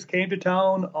strangers came to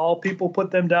town, all people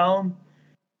put them down,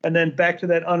 and then back to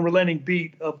that unrelenting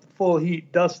beat of full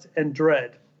heat, dust, and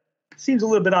dread. Seems a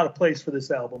little bit out of place for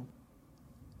this album.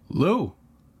 Lou.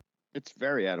 It's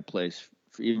very out of place,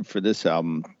 even for this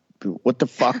album. What the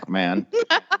fuck, man?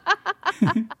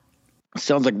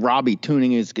 Sounds like Robbie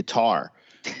tuning his guitar,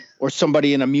 or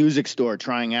somebody in a music store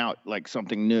trying out like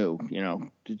something new. You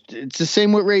know, it's the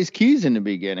same with Raised Keys in the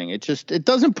beginning. It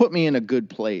doesn't put me in a good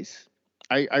place.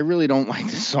 I really don't like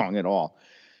this song at all.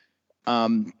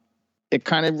 It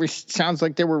kind of sounds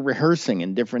like they were rehearsing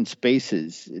in different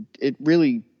spaces. It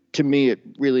really, to me, it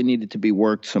really needed to be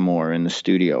worked some more in the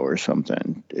studio or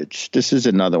something. This is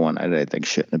another one I think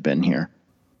shouldn't have been here.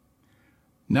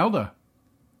 Nelda.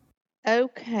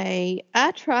 Okay,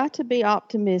 I try to be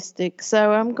optimistic,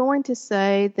 so I'm going to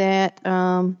say that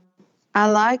I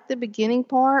like the beginning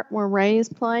part where Ray is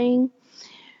playing,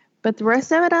 but the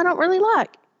rest of it I don't really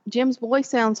like. Jim's voice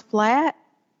sounds flat,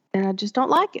 and I just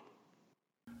don't like it.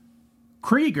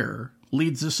 Krieger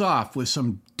leads us off with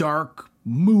some dark,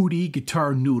 moody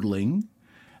guitar noodling.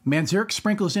 Manzarek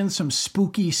sprinkles in some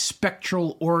spooky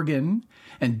spectral organ,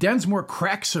 and Densmore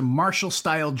cracks some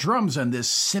Marshall-style drums on this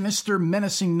sinister,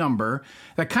 menacing number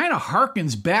that kind of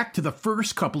harkens back to the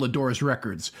first couple of Doors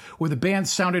records, where the band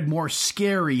sounded more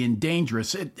scary and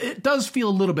dangerous. It does feel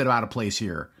a little bit out of place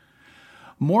here.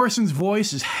 Morrison's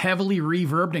voice is heavily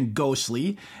reverbed and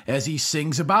ghostly as he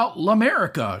sings about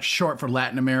L'America, short for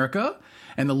Latin America,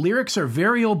 and the lyrics are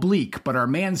very oblique, but our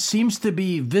man seems to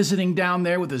be visiting down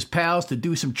there with his pals to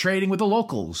do some trading with the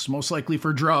locals, most likely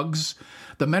for drugs.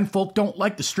 The menfolk don't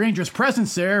like the stranger's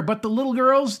presence there, but the little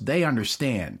girls, they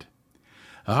understand.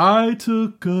 I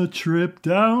took a trip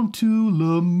down to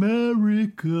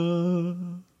L'America.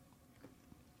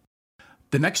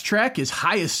 The next track is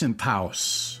Hyacinth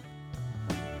House.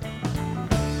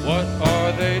 What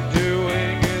are they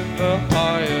doing in the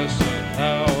Hyacinth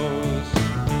House?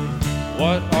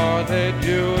 What are they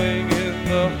doing in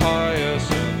the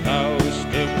Hyacinth House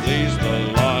to please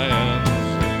the lions?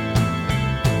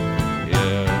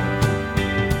 Yeah,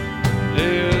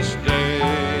 this day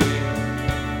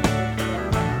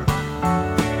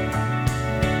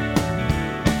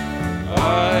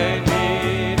I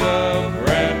need a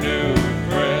brand new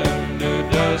friend who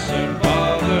doesn't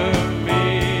bother me.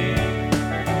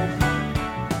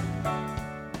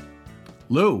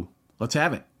 Lou, let's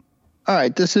have it. All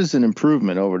right, this is an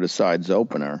improvement over the side's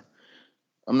opener.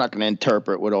 I'm not going to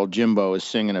interpret what old Jimbo is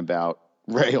singing about.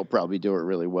 Ray will probably do it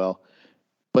really well.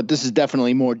 But this is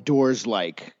definitely more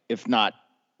Doors-like, if not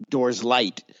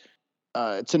Doors-light.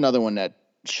 It's another one that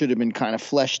should have been kind of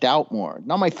fleshed out more.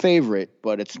 Not my favorite,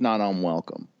 but it's not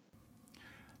unwelcome.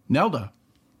 Nelda.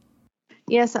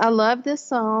 Yes, I love this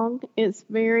song. It's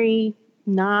very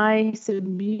nice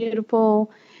and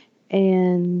beautiful,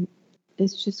 and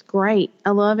it's just great. I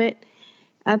love it.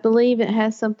 I believe it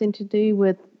has something to do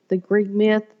with the Greek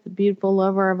myth, the beautiful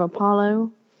lover of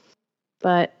Apollo.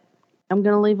 But I'm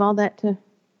going to leave all that to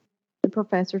the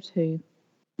professor, too.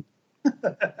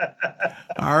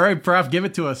 All right, Prof, give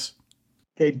it to us.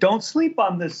 Okay, don't sleep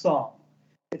on this song.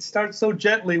 It starts so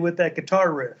gently with that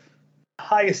guitar riff.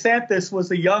 Hyacinthus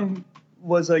was a young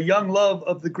love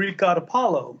of the Greek god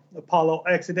Apollo. Apollo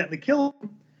accidentally killed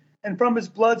him, and from his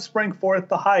blood sprang forth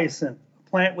the hyacinth, a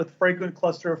plant with fragrant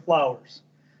cluster of flowers.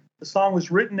 The song was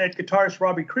written at guitarist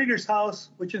Robbie Krieger's house,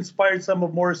 which inspired some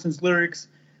of Morrison's lyrics,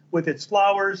 with its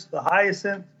flowers, the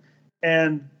hyacinth,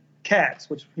 and cats,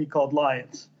 which he called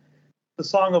lions. The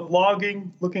song of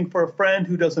longing, looking for a friend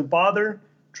who doesn't bother,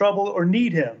 trouble, or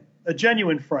need him, a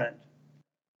genuine friend.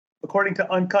 According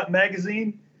to Uncut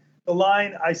Magazine, the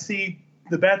line, "I see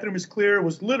the bathroom is clear,"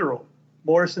 was literal.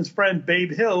 Morrison's friend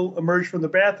Babe Hill emerged from the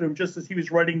bathroom just as he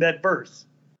was writing that verse.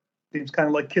 Seems kind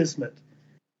of like Kismet.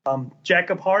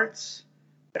 Jack of Hearts,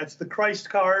 that's the Christ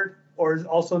card, or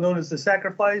also known as the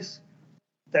Sacrifice.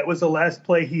 That was the last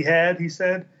play he had, he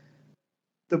said.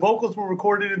 The vocals were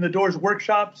recorded in the Doors'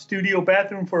 workshop studio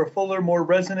bathroom for a fuller, more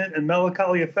resonant and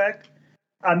melancholy effect.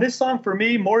 On this song, for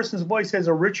me, Morrison's voice has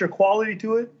a richer quality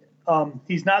to it.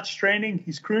 He's not straining.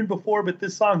 He's crooned before, but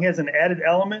this song has an added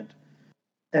element.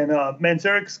 And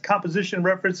Manzarek's composition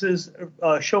references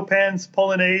Chopin's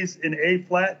Polonaise in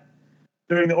A-flat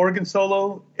during the organ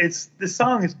solo. This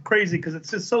song is crazy because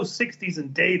it's just so 60s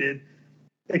and dated.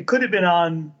 It could have been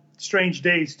on Strange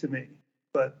Days to me,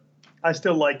 but I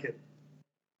still like it.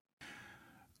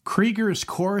 Krieger's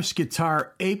chorus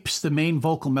guitar apes the main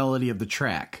vocal melody of the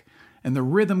track, and the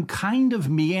rhythm kind of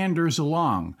meanders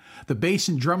along. The bass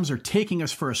and drums are taking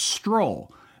us for a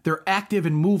stroll. They're active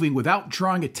and moving without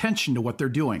drawing attention to what they're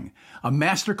doing. A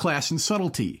masterclass in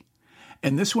subtlety.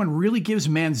 And this one really gives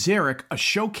Manzarek a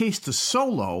showcase to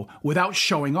solo without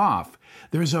showing off.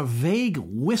 There's a vague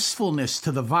wistfulness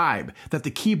to the vibe that the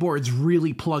keyboards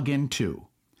really plug into.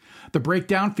 The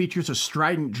breakdown features a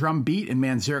strident drum beat and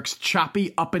Manzarek's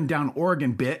choppy up and down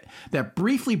organ bit that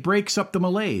briefly breaks up the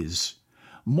malaise.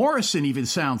 Morrison even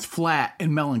sounds flat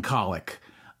and melancholic.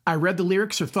 I read the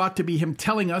lyrics are thought to be him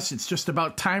telling us it's just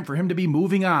about time for him to be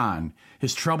moving on.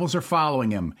 His troubles are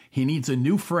following him. He needs a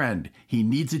new friend. He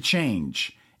needs a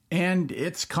change. And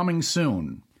it's coming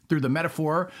soon, through the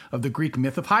metaphor of the Greek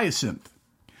myth of Hyacinth.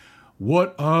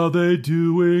 What are they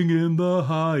doing in the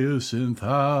Hyacinth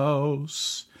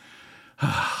house?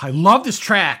 I love this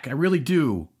track. I really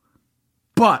do.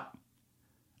 But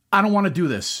I don't want to do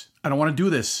this. I don't want to do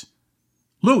this.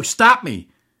 Lou, stop me.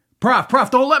 Prof,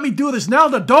 don't let me do this.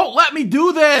 Nelda, don't let me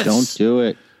do this. Don't do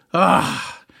it.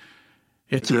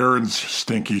 It's Aaron's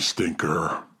stinky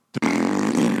stinker.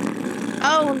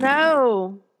 Oh,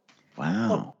 no.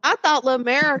 Wow. I thought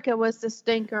L'America was the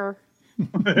stinker.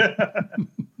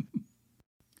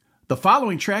 The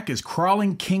following track is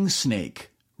Crawling King Snake,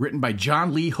 written by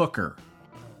John Lee Hooker.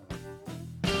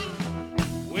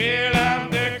 Well,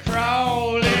 I'm the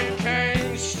crawling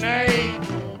king snake,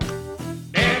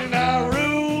 and I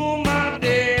rule my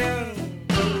den.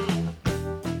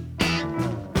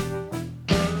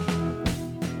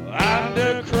 I'm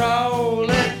the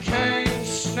crawling king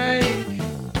snake,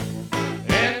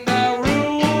 and I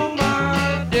rule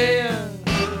my den.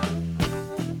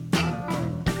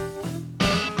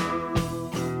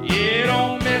 You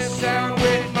don't mess around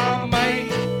with my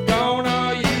mate,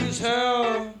 gonna use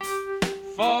her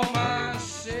for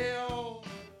myself.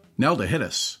 Nelda, hit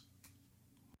us.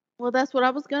 Well, that's what I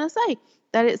was going to say.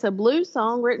 That it's a blues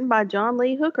song written by John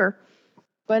Lee Hooker,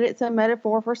 but it's a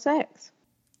metaphor for sex.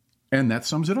 And that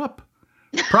sums it up.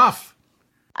 Prof.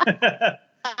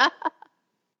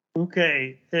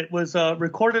 Okay, it was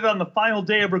recorded on the final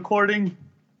day of recording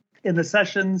in the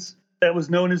sessions that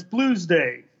was known as Blues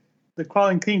Day. The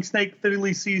Crawling King Snake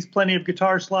fittingly sees plenty of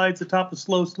guitar slides atop a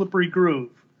slow, slippery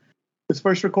groove. It was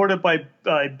first recorded by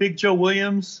Big Joe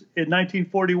Williams in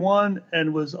 1941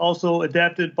 and was also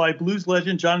adapted by blues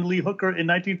legend John Lee Hooker in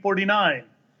 1949.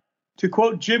 To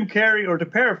quote Jim Carrey, or to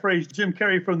paraphrase Jim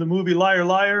Carrey from the movie Liar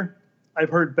Liar, I've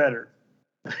heard better.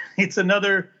 It's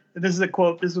another, and this is a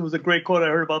quote, this was a great quote, I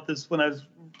heard about this when I was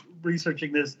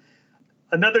researching this.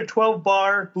 Another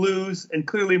 12-bar blues and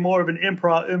clearly more of an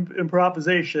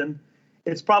improvisation.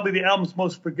 It's probably the album's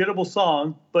most forgettable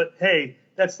song, but hey,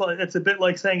 that's a bit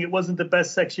like saying it wasn't the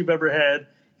best sex you've ever had.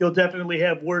 You'll definitely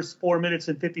have worse 4 minutes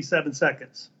and 57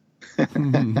 seconds.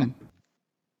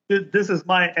 This is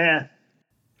my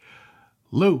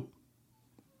Lou.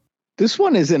 This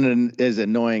one isn't as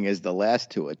annoying as the last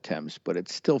two attempts, but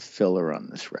it's still filler on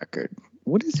this record.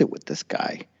 What is it with this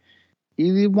guy?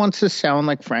 He wants to sound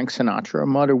like Frank Sinatra or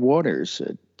Muddy Waters.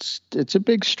 It's a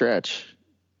big stretch.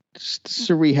 It's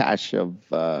a rehash of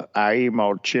I eat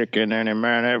more chicken any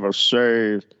man ever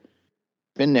saved.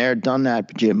 Been there, done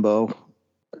that, Jimbo.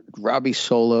 Robbie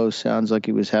Solo sounds like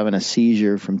he was having a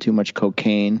seizure from too much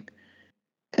cocaine.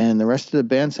 And the rest of the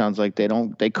band sounds like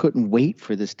they couldn't wait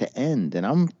for this to end. And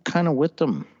I'm kind of with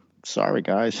them. Sorry,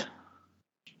 guys.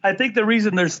 I think the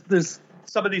reason there's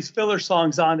some of these filler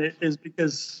songs on it is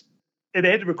because they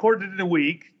had to record it in a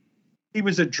week. He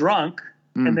was a drunk,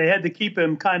 and they had to keep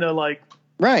him kind of like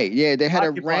right. Yeah, they had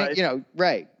occupied.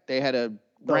 Right. They had to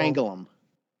wrangle him.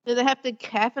 Do they have to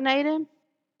caffeinate him?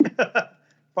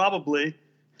 Probably.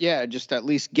 Yeah, just at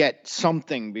least get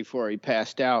something before he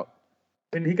passed out.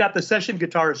 And he got the session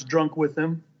guitarist drunk with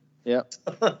him. Yep.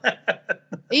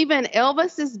 Even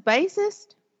Elvis is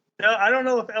bassist? No, I don't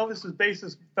know if Elvis's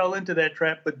bassist fell into that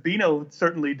trap, but Bino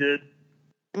certainly did.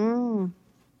 Mm.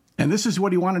 And this is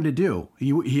what he wanted to do.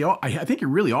 I think he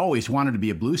really always wanted to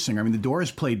be a blues singer. I mean, the Doors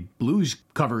played blues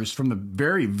covers from the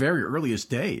very, very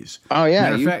earliest days. Oh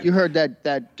yeah, you heard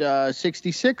that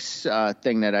 66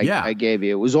 thing that I gave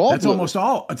you. It was all that's blues.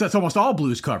 That's almost all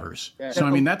blues covers. Yeah. So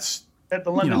I mean, that's at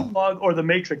the London Fog or the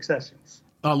Matrix sessions.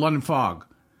 London Fog.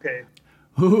 Okay.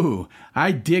 Ooh,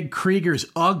 I dig Krieger's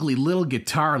ugly little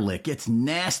guitar lick. It's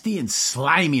nasty and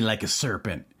slimy like a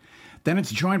serpent. Then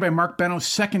it's joined by Mark Beno's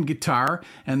second guitar,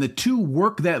 and the two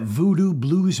work that voodoo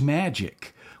blues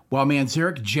magic, while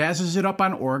Manzarek jazzes it up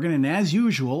on organ, and as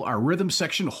usual, our rhythm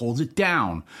section holds it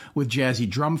down with jazzy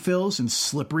drum fills and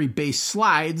slippery bass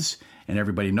slides, and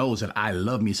everybody knows that I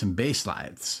love me some bass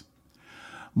slides.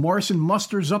 Morrison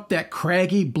musters up that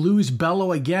craggy blues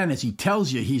bellow again as he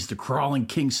tells you he's the crawling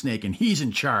king snake and he's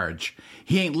in charge.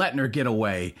 He ain't letting her get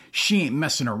away. She ain't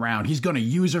messing around. He's going to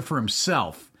use her for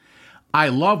himself. I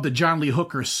love the John Lee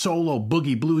Hooker solo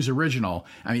boogie blues original.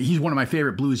 I mean, he's one of my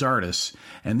favorite blues artists.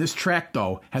 And this track,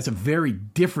 though, has a very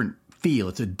different feel.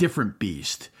 It's a different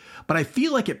beast. But I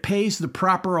feel like it pays the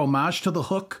proper homage to the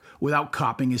Hook without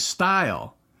copying his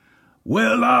style.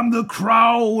 Well, I'm the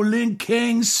crawling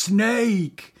king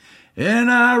snake,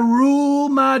 and I rule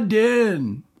my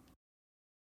den.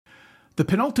 The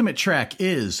penultimate track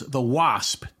is The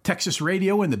Wasp, Texas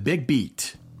Radio and the Big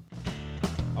Beat.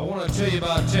 I want to tell you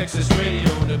about Texas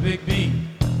Radio and the Big Beat.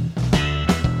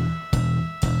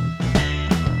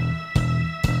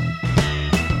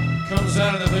 Comes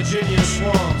out of the Virginia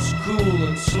swamps, cool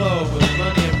and slow with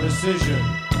plenty of precision,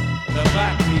 and the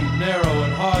backbeat narrow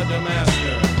and hard to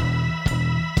master.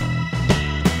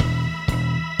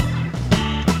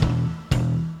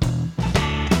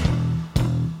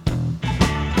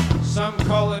 Some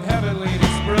call it heavenly in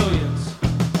its brilliance,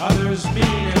 others mean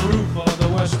and rueful of the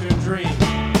Western dream.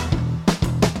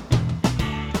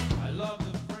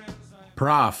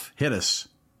 Prof, hit us.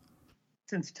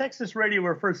 Since Texas Radio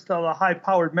refers to the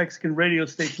high-powered Mexican radio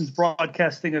stations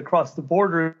broadcasting across the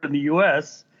border in the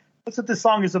U.S., that's what this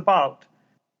song is about.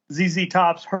 ZZ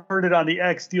Top's Heard It on the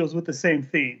X deals with the same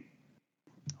theme.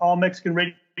 All Mexican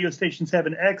radio stations have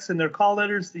an X in their call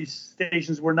letters. These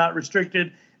stations were not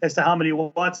restricted as to how many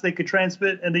watts they could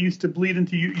transmit, and they used to bleed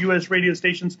into U.S. radio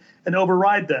stations and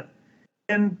override them.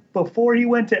 And before he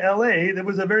went to L.A., there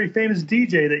was a very famous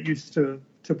DJ that used to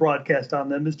broadcast on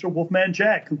them, Mr. Wolfman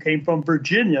Jack, who came from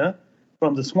Virginia,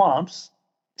 from the swamps,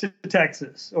 to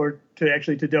Texas, or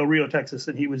to Del Rio, Texas,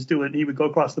 and he would go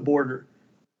across the border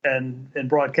and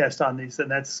broadcast on these, and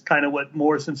that's kind of what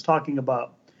Morrison's talking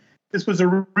about. This was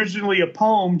originally a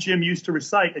poem Jim used to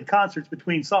recite at concerts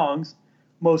between songs,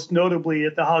 most notably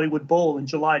at the Hollywood Bowl in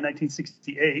July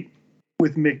 1968,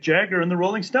 with Mick Jagger and the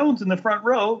Rolling Stones in the front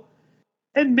row,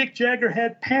 and Mick Jagger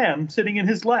had Pam sitting in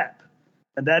his lap.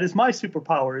 And that is my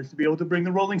superpower, is to be able to bring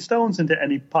the Rolling Stones into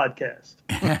any podcast.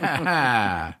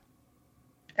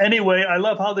 Anyway, I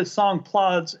love how this song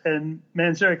plods and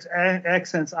Manzarek's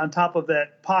accents on top of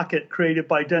that pocket created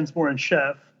by Densmore and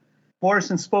Sheff.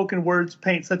 Morrison's spoken words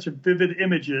paint such vivid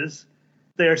images.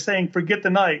 They are saying, forget the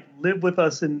night, live with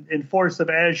us in force of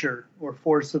azure, or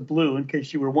force of blue, in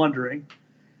case you were wondering.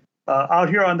 Out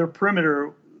here on the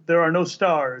perimeter, there are no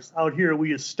stars. Out here,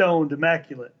 we is stoned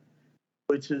immaculate,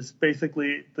 which is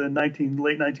basically the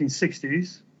late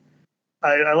 1960s.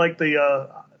 I like the,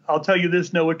 I'll tell you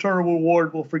this, no eternal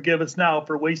reward will forgive us now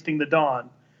for wasting the dawn.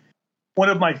 One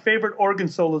of my favorite organ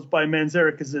solos by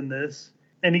Manzarek is in this,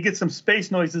 and he gets some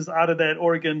space noises out of that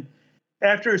organ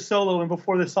after his solo and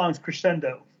before the song's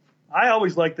crescendo. I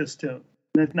always like this tune,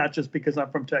 and it's not just because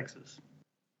I'm from Texas.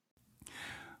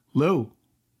 Lou.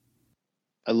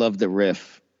 I love the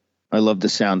riff. I love the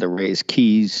sound of Ray's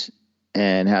keys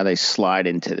and how they slide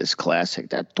into this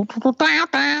classic. That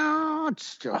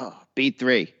beat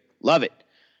 3. Love it.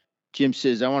 Jim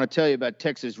says, I want to tell you about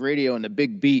Texas Radio and the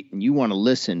Big Beat, and you want to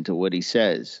listen to what he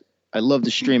says. I love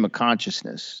the stream of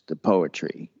consciousness, the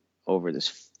poetry over this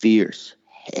fierce,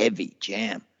 heavy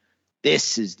jam.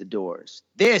 This is the Doors.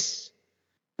 This,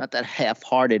 not that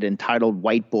half-hearted, entitled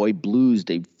white boy blues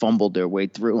they fumbled their way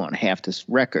through on half this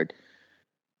record.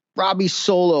 Robbie's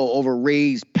solo over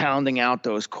Ray's pounding out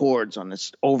those chords on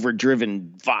this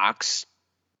overdriven Vox,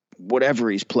 whatever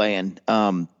he's playing.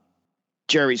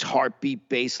 Jerry's heartbeat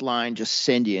bass line just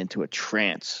send you into a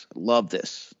trance. I love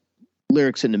this.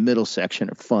 Lyrics in the middle section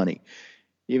are funny,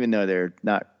 even though they're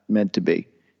not meant to be.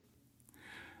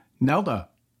 Nelda.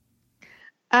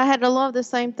 I had a lot of the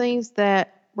same things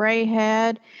that Ray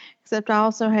had, except I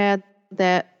also had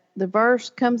that the verse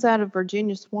comes out of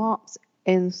Virginia swamps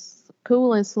and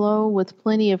cool and slow with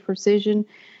plenty of precision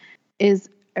is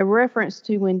a reference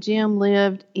to when Jim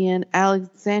lived in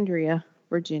Alexandria,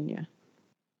 Virginia.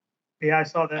 Yeah, I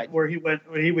saw that where he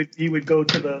would go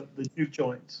to the juke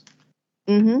joints.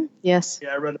 Mm-hmm. Yes. Yeah,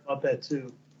 I read about that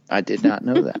too. I did not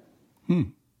know that.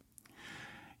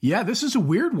 Yeah, this is a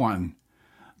weird one.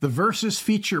 The verses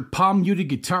feature palm-muted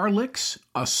guitar licks,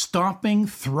 a stomping,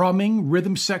 thrumming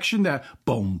rhythm section that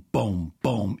boom, boom,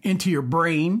 boom into your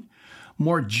brain,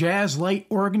 more jazz light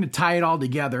organ to tie it all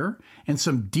together, and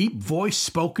some deep voice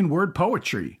spoken word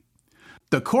poetry.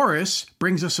 The chorus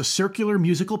brings us a circular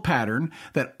musical pattern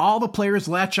that all the players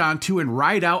latch onto and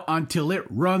ride out until it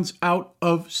runs out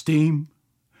of steam.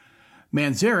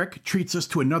 Manzarek treats us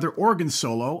to another organ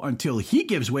solo until he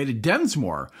gives way to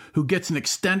Densmore, who gets an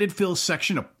extended fill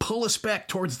section to pull us back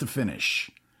towards the finish.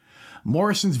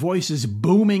 Morrison's voice is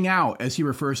booming out as he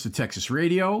refers to Texas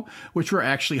radio, which were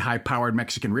actually high-powered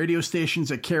Mexican radio stations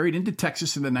that carried into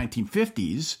Texas in the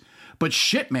 1950s. But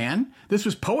shit, man, this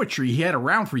was poetry he had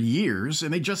around for years,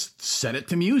 and they just set it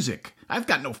to music. I've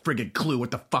got no friggin' clue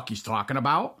what the fuck he's talking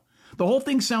about. The whole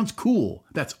thing sounds cool.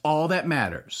 That's all that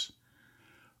matters.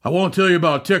 I won't tell you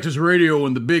about Texas radio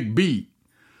and the big beat.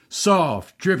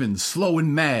 Soft, driven, slow,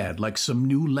 and mad like some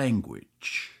new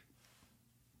language.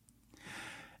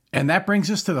 And that brings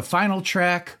us to the final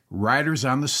track, Riders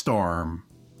on the Storm.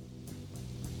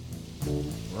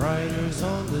 Riders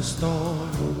on the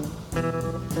storm.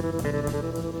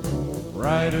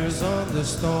 Riders on the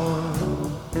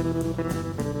storm.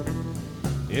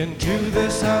 Into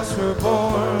this house we're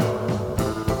born.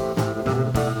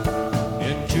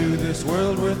 Into this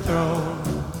world we're thrown.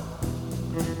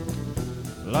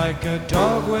 Like a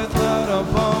dog without a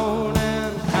bone,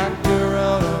 an actor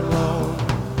out alone.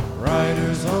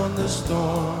 Riders on the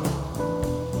storm.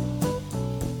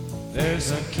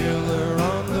 There's a killer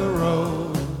on the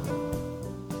road.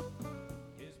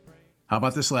 How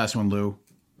about this last one, Lou?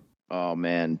 Oh,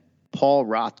 man. Paul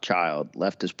Rothschild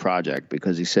left his project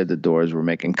because he said the Doors were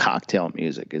making cocktail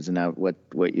music. Isn't that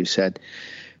what you said?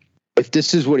 If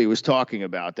this is what he was talking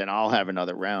about, then I'll have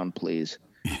another round, please.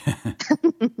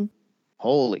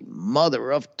 Holy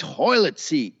mother of toilet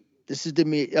seat. This is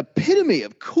the epitome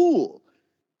of cool.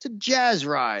 It's a jazz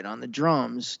ride on the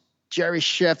drums. Jerry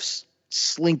Sheff's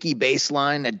slinky bass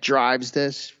line that drives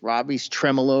this. Robbie's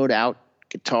tremoloed out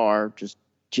guitar. Just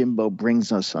Jimbo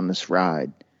brings us on this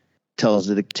ride. Tells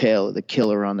the tale of the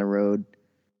killer on the road.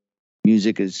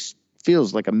 Music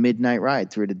feels like a midnight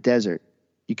ride through the desert.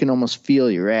 You can almost feel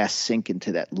your ass sink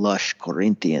into that lush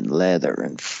Corinthian leather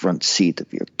and front seat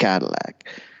of your Cadillac.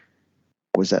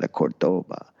 Or was that a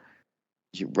Cordoba?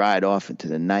 As you ride off into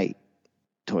the night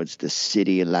towards the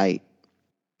city of light.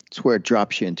 It's where it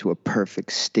drops you into a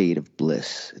perfect state of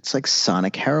bliss. It's like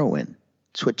sonic heroin.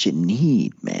 It's what you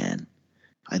need, man.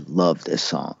 I love this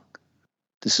song.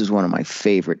 This is one of my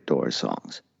favorite Doors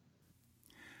songs.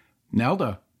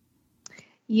 Nelda.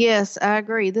 Yes, I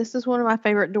agree. This is one of my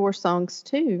favorite Doors songs,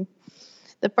 too.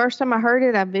 The first time I heard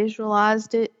it, I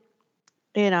visualized it.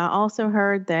 And I also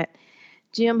heard that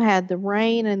Jim had the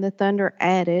rain and the thunder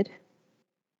added.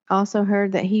 I also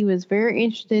heard that he was very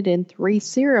interested in 3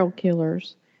 serial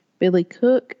killers, Billy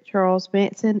Cook, Charles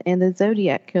Manson, and the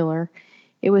Zodiac Killer.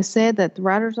 It was said that the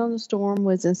Riders on the Storm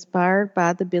was inspired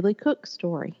by the Billy Cook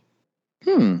story.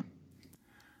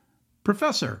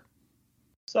 Professor.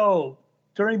 So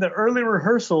during the early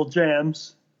rehearsal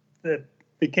jams that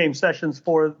became sessions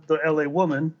for the LA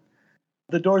Woman,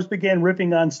 the Doors began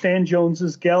riffing on Stan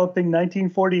Jones's galloping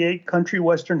 1948 country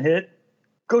western hit,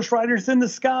 Ghost Riders in the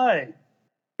Sky,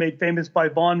 made famous by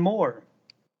Vaughn Moore.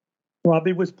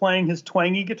 Robbie was playing his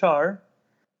twangy guitar.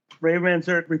 Ray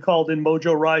Manzarek recalled in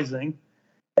Mojo Rising.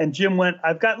 And Jim went,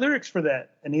 I've got lyrics for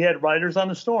that. And he had Riders on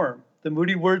the Storm. The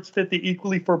moody words fit the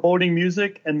equally foreboding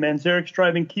music, and Manzarek's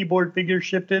driving keyboard figure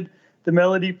shifted the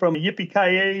melody from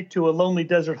Yippee-Ki-Yay to a lonely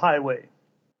desert highway.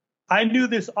 I knew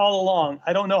this all along.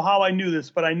 I don't know how I knew this,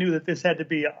 but I knew that this had to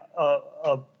be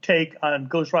a take on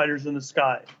Ghost Riders in the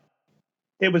Sky.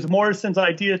 It was Morrison's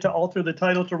idea to alter the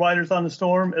title to Riders on the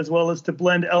Storm, as well as to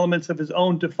blend elements of his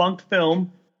own defunct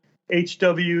film,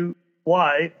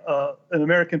 HWY, An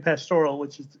American Pastoral,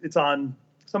 which it's on,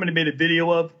 somebody made a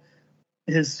video of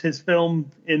his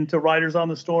film into Riders on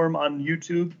the Storm on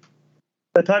YouTube.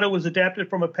 The title was adapted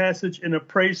from a passage in A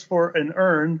Praise for an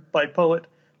Urn by poet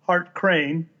Hart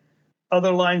Crane.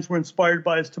 Other lines were inspired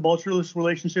by his tumultuous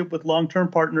relationship with long-term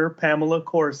partner Pamela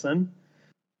Corson.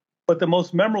 But the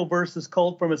most memorable verse is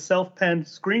culled from a self-penned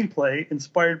screenplay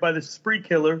inspired by the spree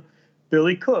killer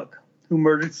Billy Cook, who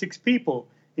murdered 6 people,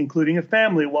 including a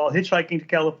family, while hitchhiking to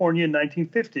California in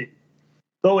 1950.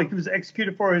 Though he was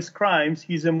executed for his crimes,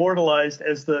 he's immortalized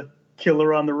as the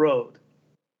killer on the road.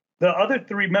 The other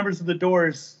 3 members of the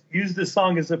Doors used this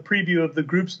song as a preview of the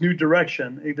group's new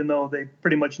direction, even though they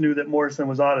pretty much knew that Morrison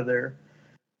was out of there.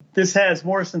 This has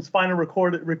Morrison's final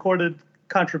recorded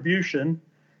contribution.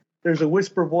 There's a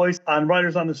whisper voice on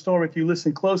Riders on the Storm, if you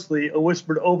listen closely, a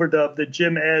whispered overdub that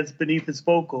Jim adds beneath his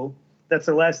vocal. That's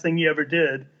the last thing he ever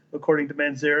did, according to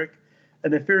Manzarek.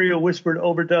 An ethereal whispered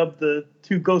overdub, the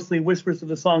 2 ghostly whispers of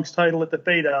the song's title at the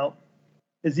fade out,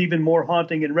 is even more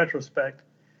haunting in retrospect.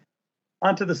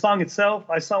 Onto the song itself,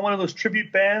 I saw one of those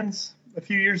tribute bands a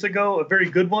few years ago, a very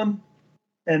good one.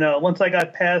 And once I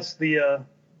got past the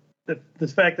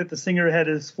fact that the singer had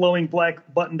his flowing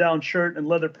black button-down shirt and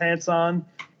leather pants on,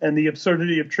 and the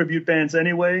absurdity of tribute bands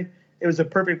anyway, it was a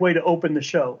perfect way to open the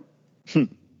show.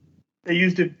 They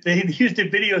used a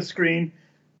video screen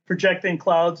projecting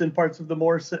clouds and parts of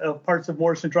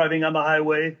Morrison driving on the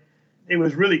highway. It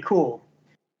was really cool.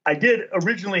 I did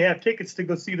originally have tickets to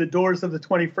go see the Doors of the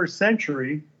 21st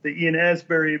Century, the Ian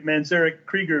Asbury Manzarek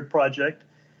Krieger project,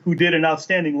 who did an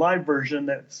outstanding live version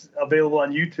that's available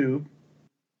on YouTube.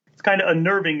 It's kind of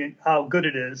unnerving how good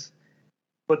it is.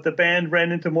 But the band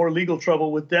ran into more legal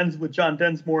trouble with John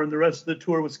Densmore, and the rest of the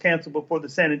tour was canceled before the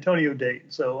San Antonio date.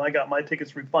 So I got my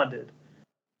tickets refunded.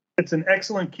 It's an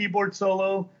excellent keyboard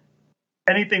solo.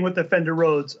 Anything with the Fender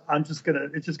Rhodes, it's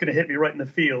just gonna hit me right in the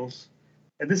feels.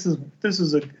 And this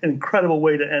is an incredible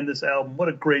way to end this album. What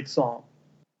a great song.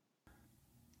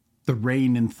 The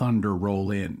rain and thunder roll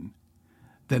in.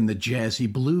 Then the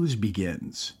jazzy blues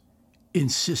begins.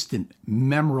 Insistent,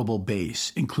 memorable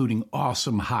bass, including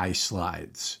awesome high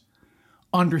slides.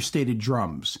 Understated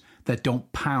drums that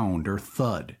don't pound or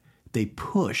thud. They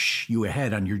push you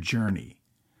ahead on your journey.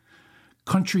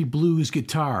 Country blues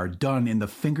guitar done in the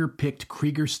finger-picked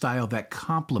Krieger style that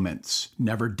complements,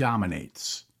 never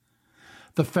dominates.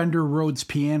 The Fender Rhodes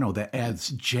piano that adds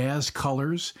jazz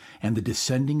colors and the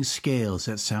descending scales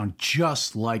that sound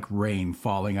just like rain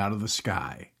falling out of the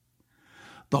sky.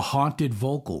 The haunted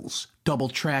vocals,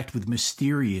 double-tracked with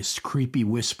mysterious, creepy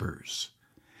whispers.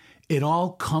 It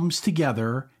all comes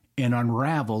together and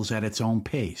unravels at its own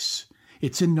pace.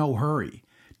 It's in no hurry.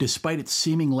 Despite its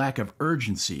seeming lack of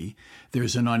urgency,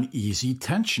 there's an uneasy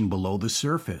tension below the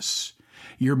surface.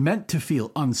 You're meant to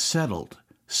feel unsettled.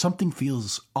 Something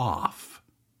feels off.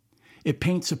 It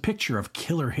paints a picture of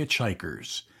killer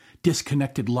hitchhikers,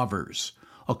 disconnected lovers,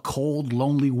 a cold,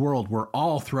 lonely world we're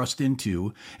all thrust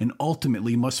into and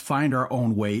ultimately must find our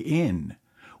own way in.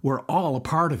 We're all a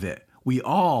part of it. We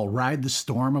all ride the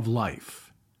storm of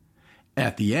life.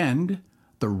 At the end,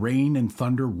 the rain and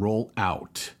thunder roll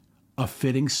out, a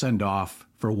fitting send-off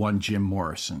for one Jim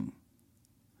Morrison.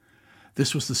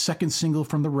 This was the second single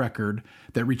from the record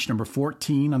that reached number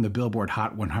 14 on the Billboard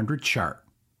Hot 100 chart.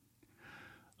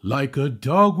 Like a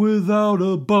dog without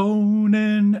a bone,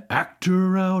 an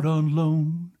actor out on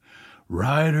loan,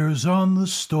 riders on the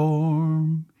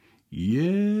storm,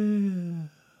 yeah.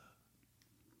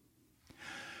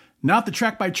 Now that the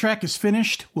track by track is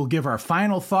finished, we'll give our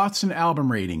final thoughts and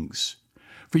album ratings.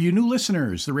 For you new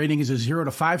listeners, the rating is a 0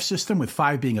 to 5 system, with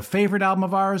 5 being a favorite album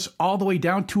of ours, all the way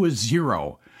down to a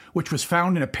 0, which was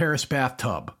found in a Paris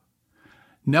bathtub.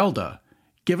 Nelda,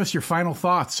 give us your final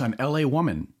thoughts on L.A.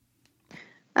 Woman.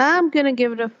 I'm going to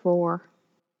give it a 4.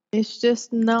 It's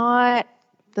just not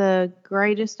the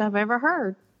greatest I've ever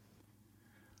heard.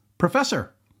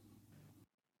 Professor.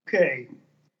 Okay.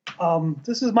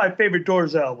 This is my favorite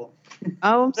Doors album.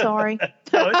 Oh, I'm sorry.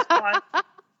 No, it's fine.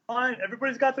 Fine.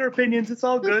 Everybody's got their opinions. It's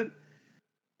all good.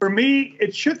 For me,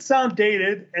 it should sound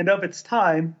dated and of its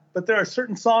time, but there are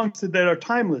certain songs that are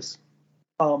timeless.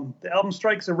 The album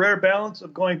strikes a rare balance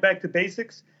of going back to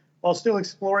basics while still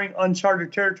exploring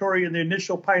uncharted territory in the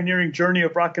initial pioneering journey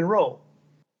of rock and roll.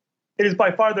 It is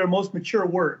by far their most mature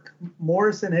work.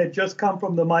 Morrison had just come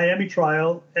from the Miami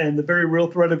trial and the very real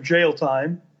threat of jail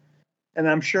time, and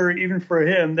I'm sure even for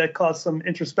him that caused some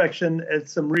introspection and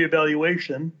some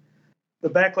reevaluation. The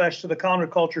backlash to the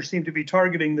counterculture seemed to be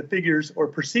targeting the figures or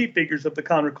perceived figures of the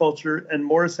counterculture, and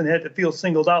Morrison had to feel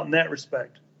singled out in that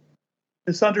respect.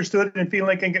 Misunderstood and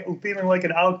feeling like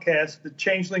an outcast, the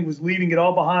changeling was leaving it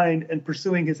all behind and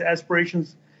pursuing his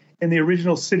aspirations in the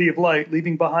original City of Light,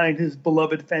 leaving behind his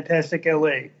beloved fantastic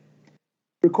L.A.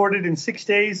 Recorded in 6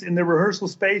 days in their rehearsal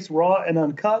space, raw and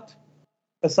uncut,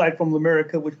 aside from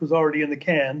L'America, which was already in the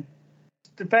can.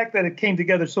 The fact that it came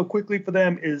together so quickly for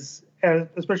them is,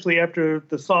 especially after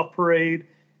the Soft Parade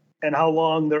and how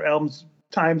long their albums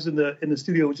times in the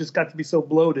studio, it just got to be so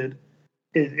bloated.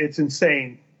 It's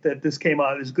insane that this came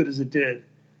out as good as it did.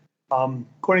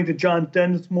 According to John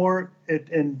Densmore,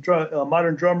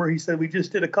 Modern Drummer, he said, we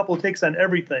just did a couple of takes on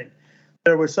everything.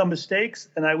 There were some mistakes,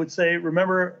 and I would say,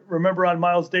 remember on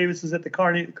Miles Davis's at the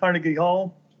Carnegie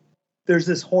Hall, there's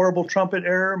this horrible trumpet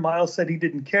error. Miles said he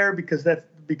didn't care because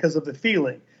of the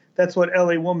feeling. That's what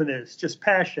LA Woman is, just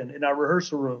passion in our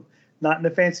rehearsal room, not in a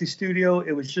fancy studio.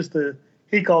 It was just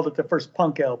he called it the first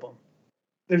punk album.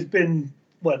 There's been,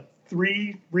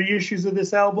 3 reissues of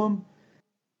this album,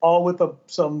 all with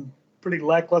some pretty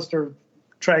lackluster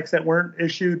tracks that weren't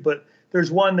issued, but there's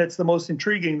one that's the most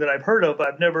intriguing that I've heard of.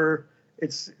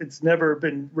 It's never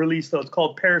been released though. It's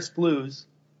called Paris Blues,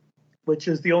 which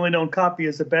is the only known copy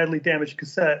is a badly damaged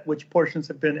cassette, which portions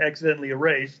have been accidentally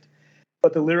erased.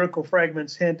 But the lyrical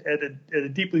fragments hint at a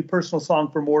deeply personal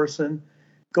song for Morrison.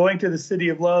 Going to the city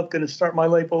of love, going to start my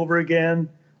life over again.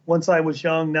 Once I was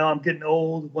young, now I'm getting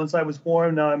old. Once I was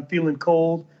warm, now I'm feeling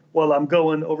cold. While I'm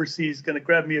going overseas, going to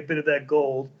grab me a bit of that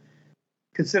gold.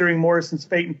 Considering Morrison's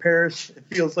fate in Paris, it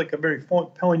feels like a very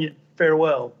poignant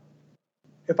farewell.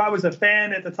 If I was a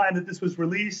fan at the time that this was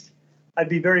released, I'd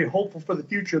be very hopeful for the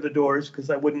future of the Doors because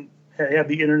I wouldn't have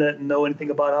the internet and know anything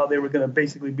about how they were going to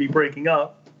basically be breaking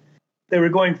up. They were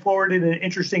going forward in an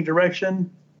interesting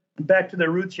direction, back to their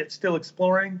roots, yet still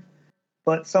exploring.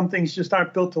 But some things just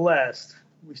aren't built to last.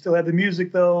 We still have the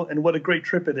music, though, and what a great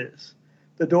trip it is.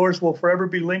 The Doors will forever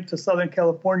be linked to Southern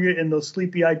California in those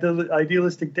sleepy,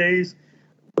 idealistic days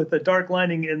with a dark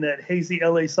lining in that hazy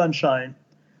LA sunshine.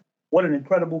 What an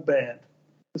incredible band.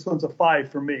 This one's a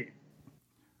 5 for me.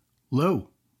 Lou.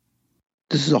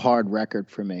 This is a hard record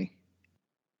for me.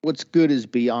 What's good is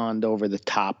beyond over the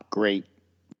top great,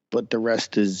 but the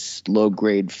rest is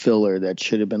low-grade filler that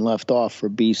should have been left off for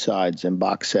B-sides and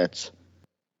box sets.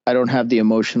 I don't have the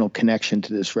emotional connection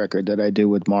to this record that I do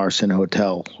with Morrison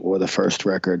Hotel or the first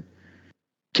record.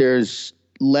 There's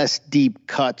less deep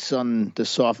cuts on the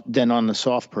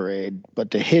Soft Parade,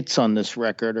 but the hits on this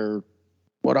record are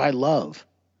what I love.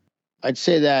 I'd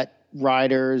say that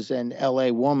Riders and LA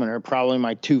Woman are probably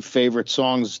my 2 favorite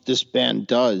songs this band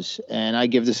does, and I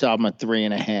give this album a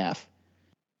 3.5.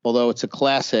 Although it's a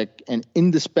classic and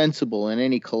indispensable in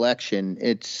any collection,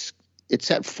 it's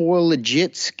at 4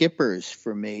 legit skippers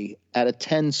for me out of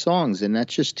 10 songs, and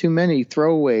that's just too many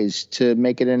throwaways to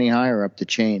make it any higher up the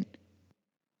chain.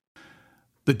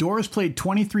 The Doors played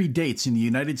 23 dates in the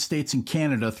United States and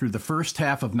Canada through the first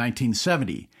half of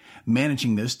 1970,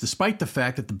 managing this despite the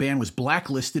fact that the band was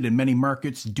blacklisted in many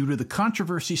markets due to the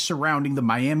controversy surrounding the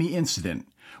Miami incident,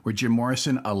 where Jim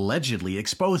Morrison allegedly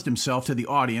exposed himself to the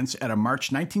audience at a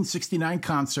March 1969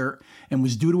 concert and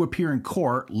was due to appear in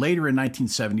court later in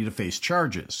 1970 to face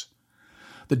charges.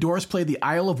 The Doors played the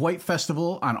Isle of Wight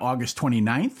Festival on August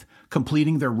 29th,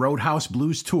 completing their Roadhouse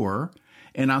Blues tour,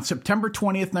 and on September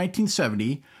 20th,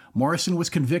 1970, Morrison was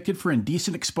convicted for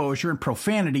indecent exposure and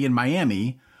profanity in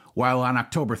Miami, while on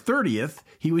October 30th,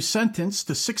 he was sentenced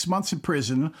to 6 months in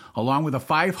prison along with a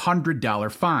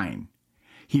 $500 fine.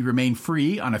 He remained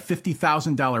free on a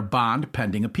 $50,000 bond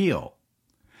pending appeal.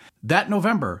 That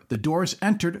November, the Doors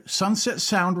entered Sunset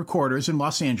Sound Recorders in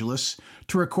Los Angeles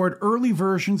to record early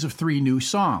versions of 3 new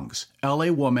songs, LA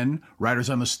Woman, Riders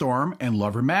on the Storm, and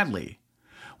Love Her Madly.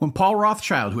 When Paul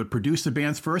Rothchild, who had produced the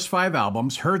band's first 5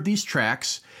 albums, heard these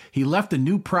tracks, he left the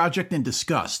new project in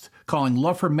disgust, calling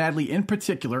Love Her Madly in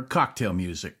particular cocktail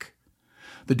music.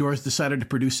 The Doors decided to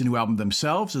produce a new album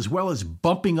themselves, as well as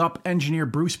bumping up engineer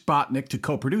Bruce Botnick to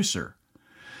co-producer.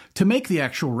 To make the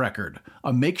actual record,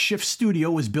 a makeshift studio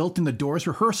was built in the Doors'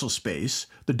 rehearsal space,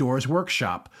 the Doors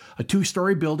Workshop, a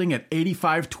 2-story building at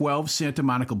 8512 Santa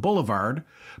Monica Boulevard,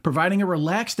 providing a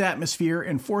relaxed atmosphere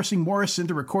and forcing Morrison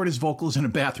to record his vocals in a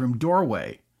bathroom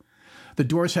doorway. The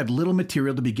Doors had little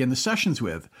material to begin the sessions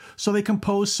with, so they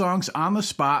composed songs on the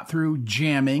spot through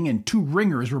jamming, and 2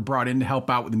 ringers were brought in to help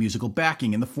out with the musical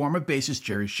backing in the form of bassist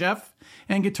Jerry Scheff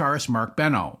and guitarist Mark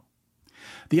Beno.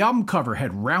 The album cover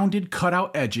had rounded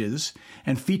cutout edges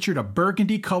and featured a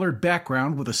burgundy-colored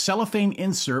background with a cellophane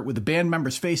insert with the band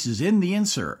members' faces in the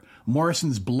insert,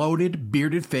 Morrison's bloated,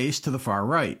 bearded face to the far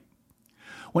right.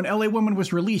 When LA Woman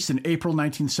was released in April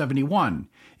 1971,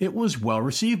 it was well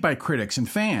received by critics and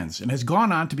fans and has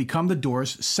gone on to become the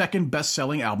Doors' second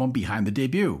best-selling album behind the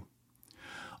debut.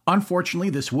 Unfortunately,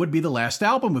 this would be the last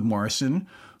album with Morrison,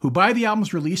 who by the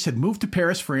album's release had moved to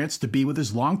Paris, France to be with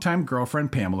his longtime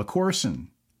girlfriend Pamela Courson.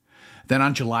 Then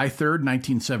on July 3,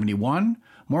 1971,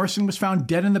 Morrison was found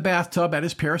dead in the bathtub at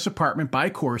his Paris apartment by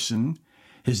Courson.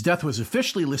 His death was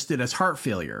officially listed as heart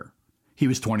failure. He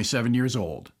was 27 years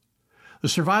old. The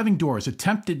surviving Doors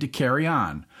attempted to carry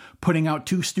on, putting out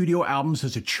 2 studio albums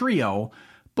as a trio,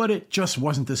 but it just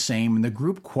wasn't the same, and the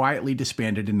group quietly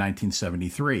disbanded in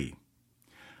 1973.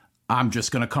 I'm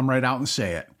just going to come right out and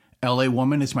say it. LA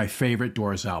Woman is my favorite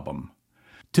Doors album.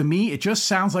 To me, it just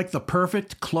sounds like the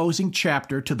perfect closing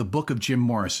chapter to the book of Jim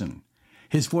Morrison.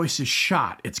 His voice is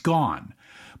shot, it's gone,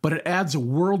 but it adds a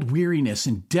world weariness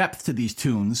and depth to these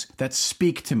tunes that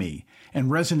speak to me and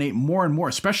resonate more and more,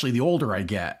 especially the older I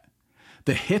get.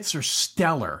 The hits are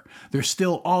stellar. They're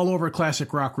still all over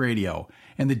classic rock radio,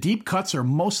 and the deep cuts are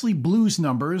mostly blues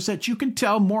numbers that you can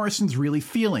tell Morrison's really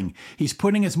feeling. He's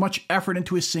putting as much effort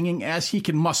into his singing as he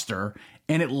can muster,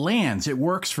 and it lands. It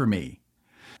works for me.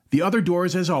 The other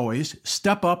Doors, as always,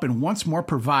 step up and once more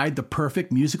provide the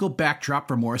perfect musical backdrop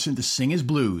for Morrison to sing his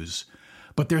blues.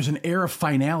 But there's an air of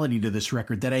finality to this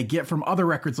record that I get from other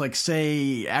records like,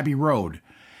 say, Abbey Road.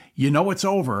 You know it's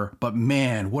over, but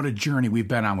man, what a journey we've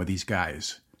been on with these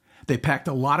guys. They packed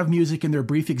a lot of music in their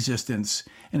brief existence,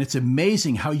 and it's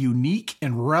amazing how unique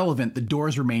and relevant the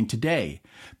Doors remain today.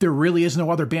 There really is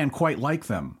no other band quite like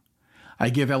them. I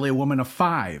give LA Woman a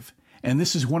 5. And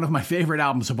this is one of my favorite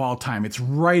albums of all time. It's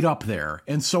right up there,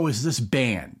 and so is this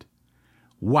band.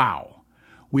 Wow.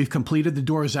 We've completed the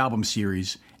Doors album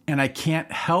series, and I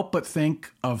can't help but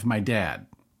think of my dad.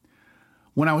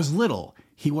 When I was little,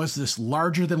 he was this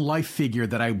larger-than-life figure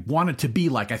that I wanted to be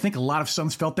like. I think a lot of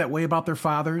sons felt that way about their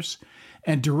fathers.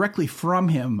 And directly from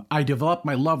him, I developed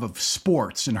my love of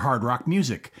sports and hard rock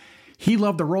music. He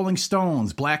loved the Rolling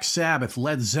Stones, Black Sabbath,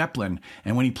 Led Zeppelin,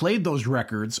 and when he played those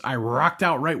records, I rocked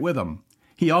out right with him.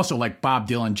 He also liked Bob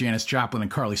Dylan, Janis Joplin,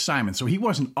 and Carly Simon, so he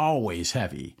wasn't always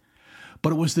heavy.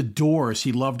 But it was the Doors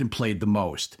he loved and played the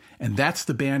most, and that's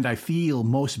the band I feel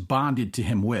most bonded to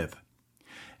him with.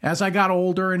 As I got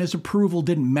older and his approval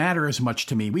didn't matter as much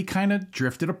to me, we kind of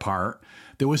drifted apart.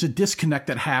 There was a disconnect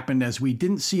that happened as we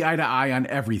didn't see eye to eye on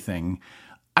everything.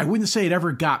 I wouldn't say it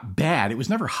ever got bad. It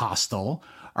was never hostile.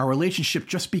 Our relationship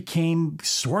just became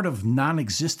sort of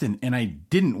non-existent, and I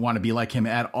didn't want to be like him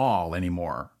at all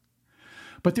anymore.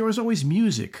 But there was always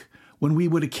music. When we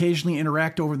would occasionally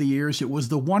interact over the years, it was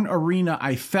the one arena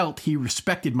I felt he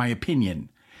respected my opinion.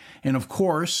 And of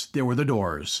course, there were the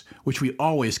Doors, which we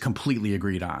always completely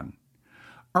agreed on.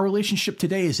 Our relationship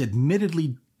today is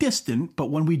admittedly distant, but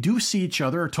when we do see each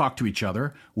other or talk to each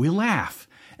other, we laugh,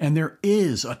 and there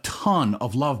is a ton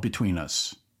of love between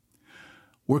us.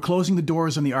 We're closing the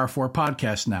Doors on the R4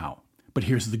 podcast now, but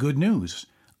here's the good news.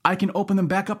 I can open them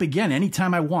back up again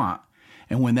anytime I want,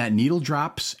 and when that needle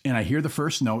drops and I hear the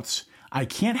first notes, I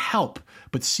can't help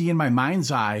but see in my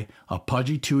mind's eye a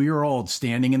pudgy 2-year-old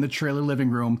standing in the trailer living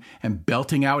room and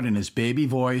belting out in his baby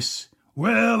voice,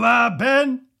 "Well, I've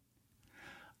been."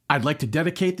 I'd like to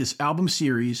dedicate this album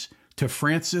series to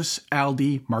Francis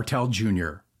Aldi Martel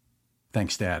Jr.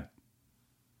 Thanks, Dad.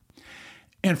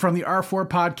 And from the R4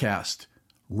 podcast,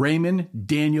 Raymond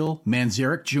Daniel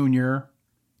Manzarek Jr.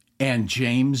 and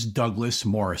James Douglas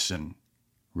Morrison.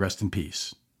 Rest in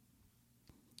peace.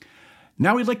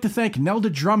 Now we'd like to thank Nelda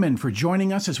Drummond for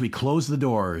joining us as we close the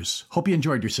Doors. Hope you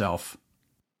enjoyed yourself.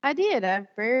 I did. I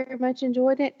very much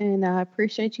enjoyed it, and I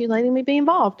appreciate you letting me be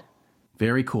involved.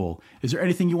 Very cool. Is there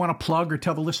anything you want to plug or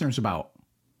tell the listeners about?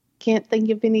 Can't think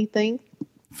of anything.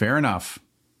 Fair enough.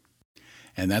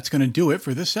 And that's going to do it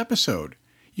for this episode.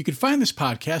 You can find this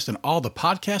podcast on all the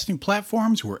podcasting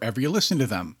platforms wherever you listen to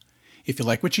them. If you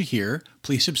like what you hear,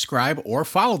 please subscribe or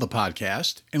follow the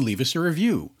podcast and leave us a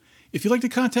review. If you'd like to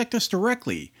contact us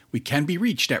directly, we can be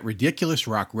reached at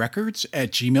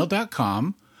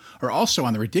ridiculousrockrecords@gmail.com or also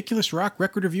on the Ridiculous Rock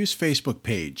Record Reviews Facebook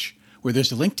page, where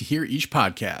there's a link to hear each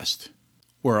podcast.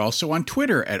 We're also on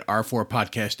Twitter at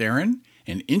R4PodcastAaron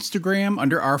and Instagram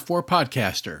under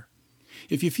R4Podcaster.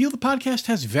 If you feel the podcast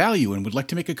has value and would like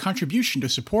to make a contribution to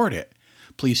support it,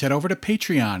 please head over to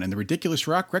Patreon and the Ridiculous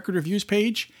Rock Record Reviews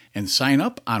page and sign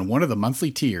up on one of the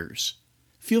monthly tiers.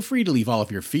 Feel free to leave all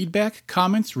of your feedback,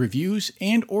 comments, reviews,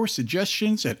 and or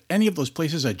suggestions at any of those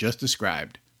places I just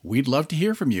described. We'd love to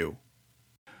hear from you.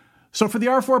 So for the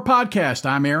R4 podcast,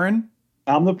 I'm Aaron.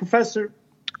 I'm the professor.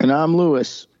 And I'm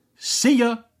Lewis. See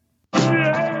ya.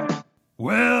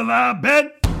 Well, I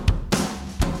bet.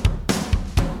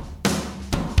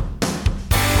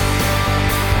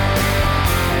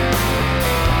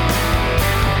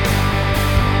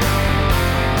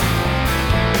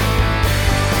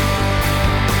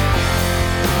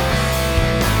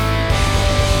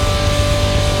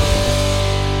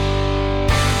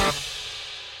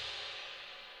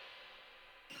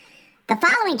 The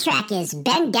following track is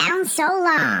Been Down So Long.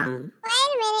 Wait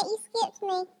a minute, you skipped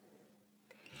me.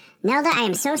 Nelda, I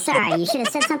am so sorry. You should have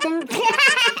said something.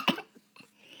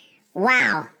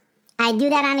 Wow. I do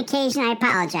that on occasion. I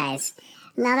apologize.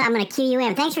 Now that I'm going to cue you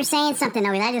in. Thanks for saying something,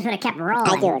 though. I just would have kept rolling.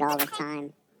 I do it all the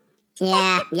time.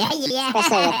 Yeah.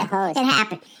 Especially with the host.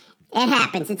 It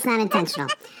happens. It's not intentional.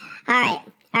 All right.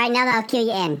 Now that I'll cue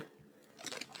you in.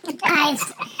 Guys,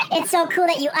 it's so cool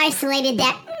that you isolated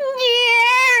that.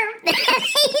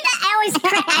 I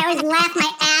always laugh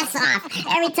my ass off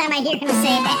every time I hear him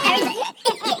say that. I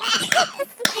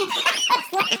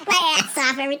laugh my ass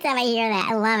off every time I hear that.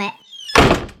 I love it.